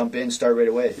jump in, start right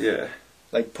away. Yeah.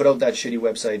 Like put out that shitty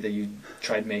website that you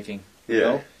tried making. You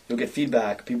know? You'll get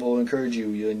feedback, people will encourage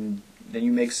you, and then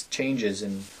you make changes,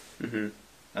 and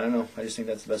I don't know, I just think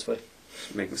that's the best way.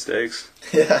 Make mistakes.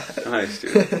 Yeah. Nice,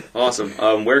 dude. Awesome.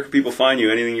 Where can people find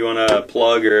you? Anything you want to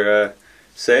plug or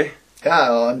say?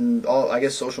 Yeah, on all, I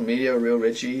guess, social media, Real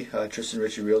Richie, Tristan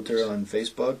Ritchie Realtor on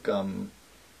Facebook.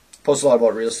 Post a lot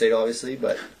about real estate, obviously,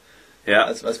 but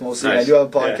that's mostly. Nice. I do have a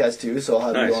podcast too, so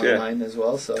I'll have you online as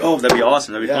well. So. Oh, that'd be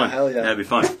awesome. That'd be fun. Hell yeah. That'd be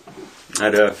fun.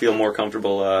 I'd feel more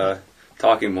comfortable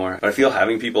talking more. But I feel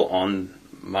having people on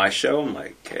my show, I'm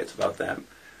like, okay, it's about them.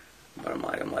 But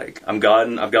I've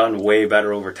gotten way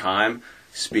better over time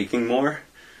speaking more.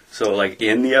 So like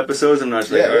in the episodes, I'm not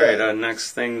just like, all right,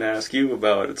 next thing to ask you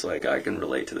about. It's like I can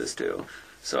relate to this too.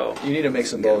 So you need a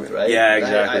mix of both, right? Yeah,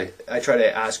 exactly. I try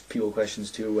to ask people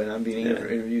questions too when I'm being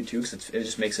interviewed too, because it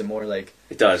just makes it more like.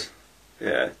 It does.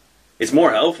 Yeah. It's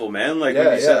more helpful, man. Like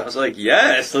when you said, I was like,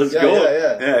 yes, let's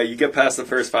go. Yeah, you get past the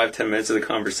first 5-10 minutes of the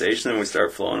conversation, and we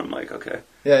start flowing. I'm like, okay.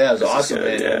 Yeah, it was awesome,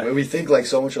 man. Yeah. We think like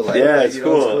so much alike. Yeah, like, it's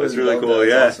cool. It's really cool.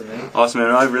 Yeah, awesome,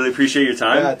 man. I really appreciate your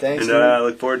time. Yeah, thanks. And I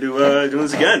look forward to doing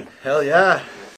this again. Hell yeah.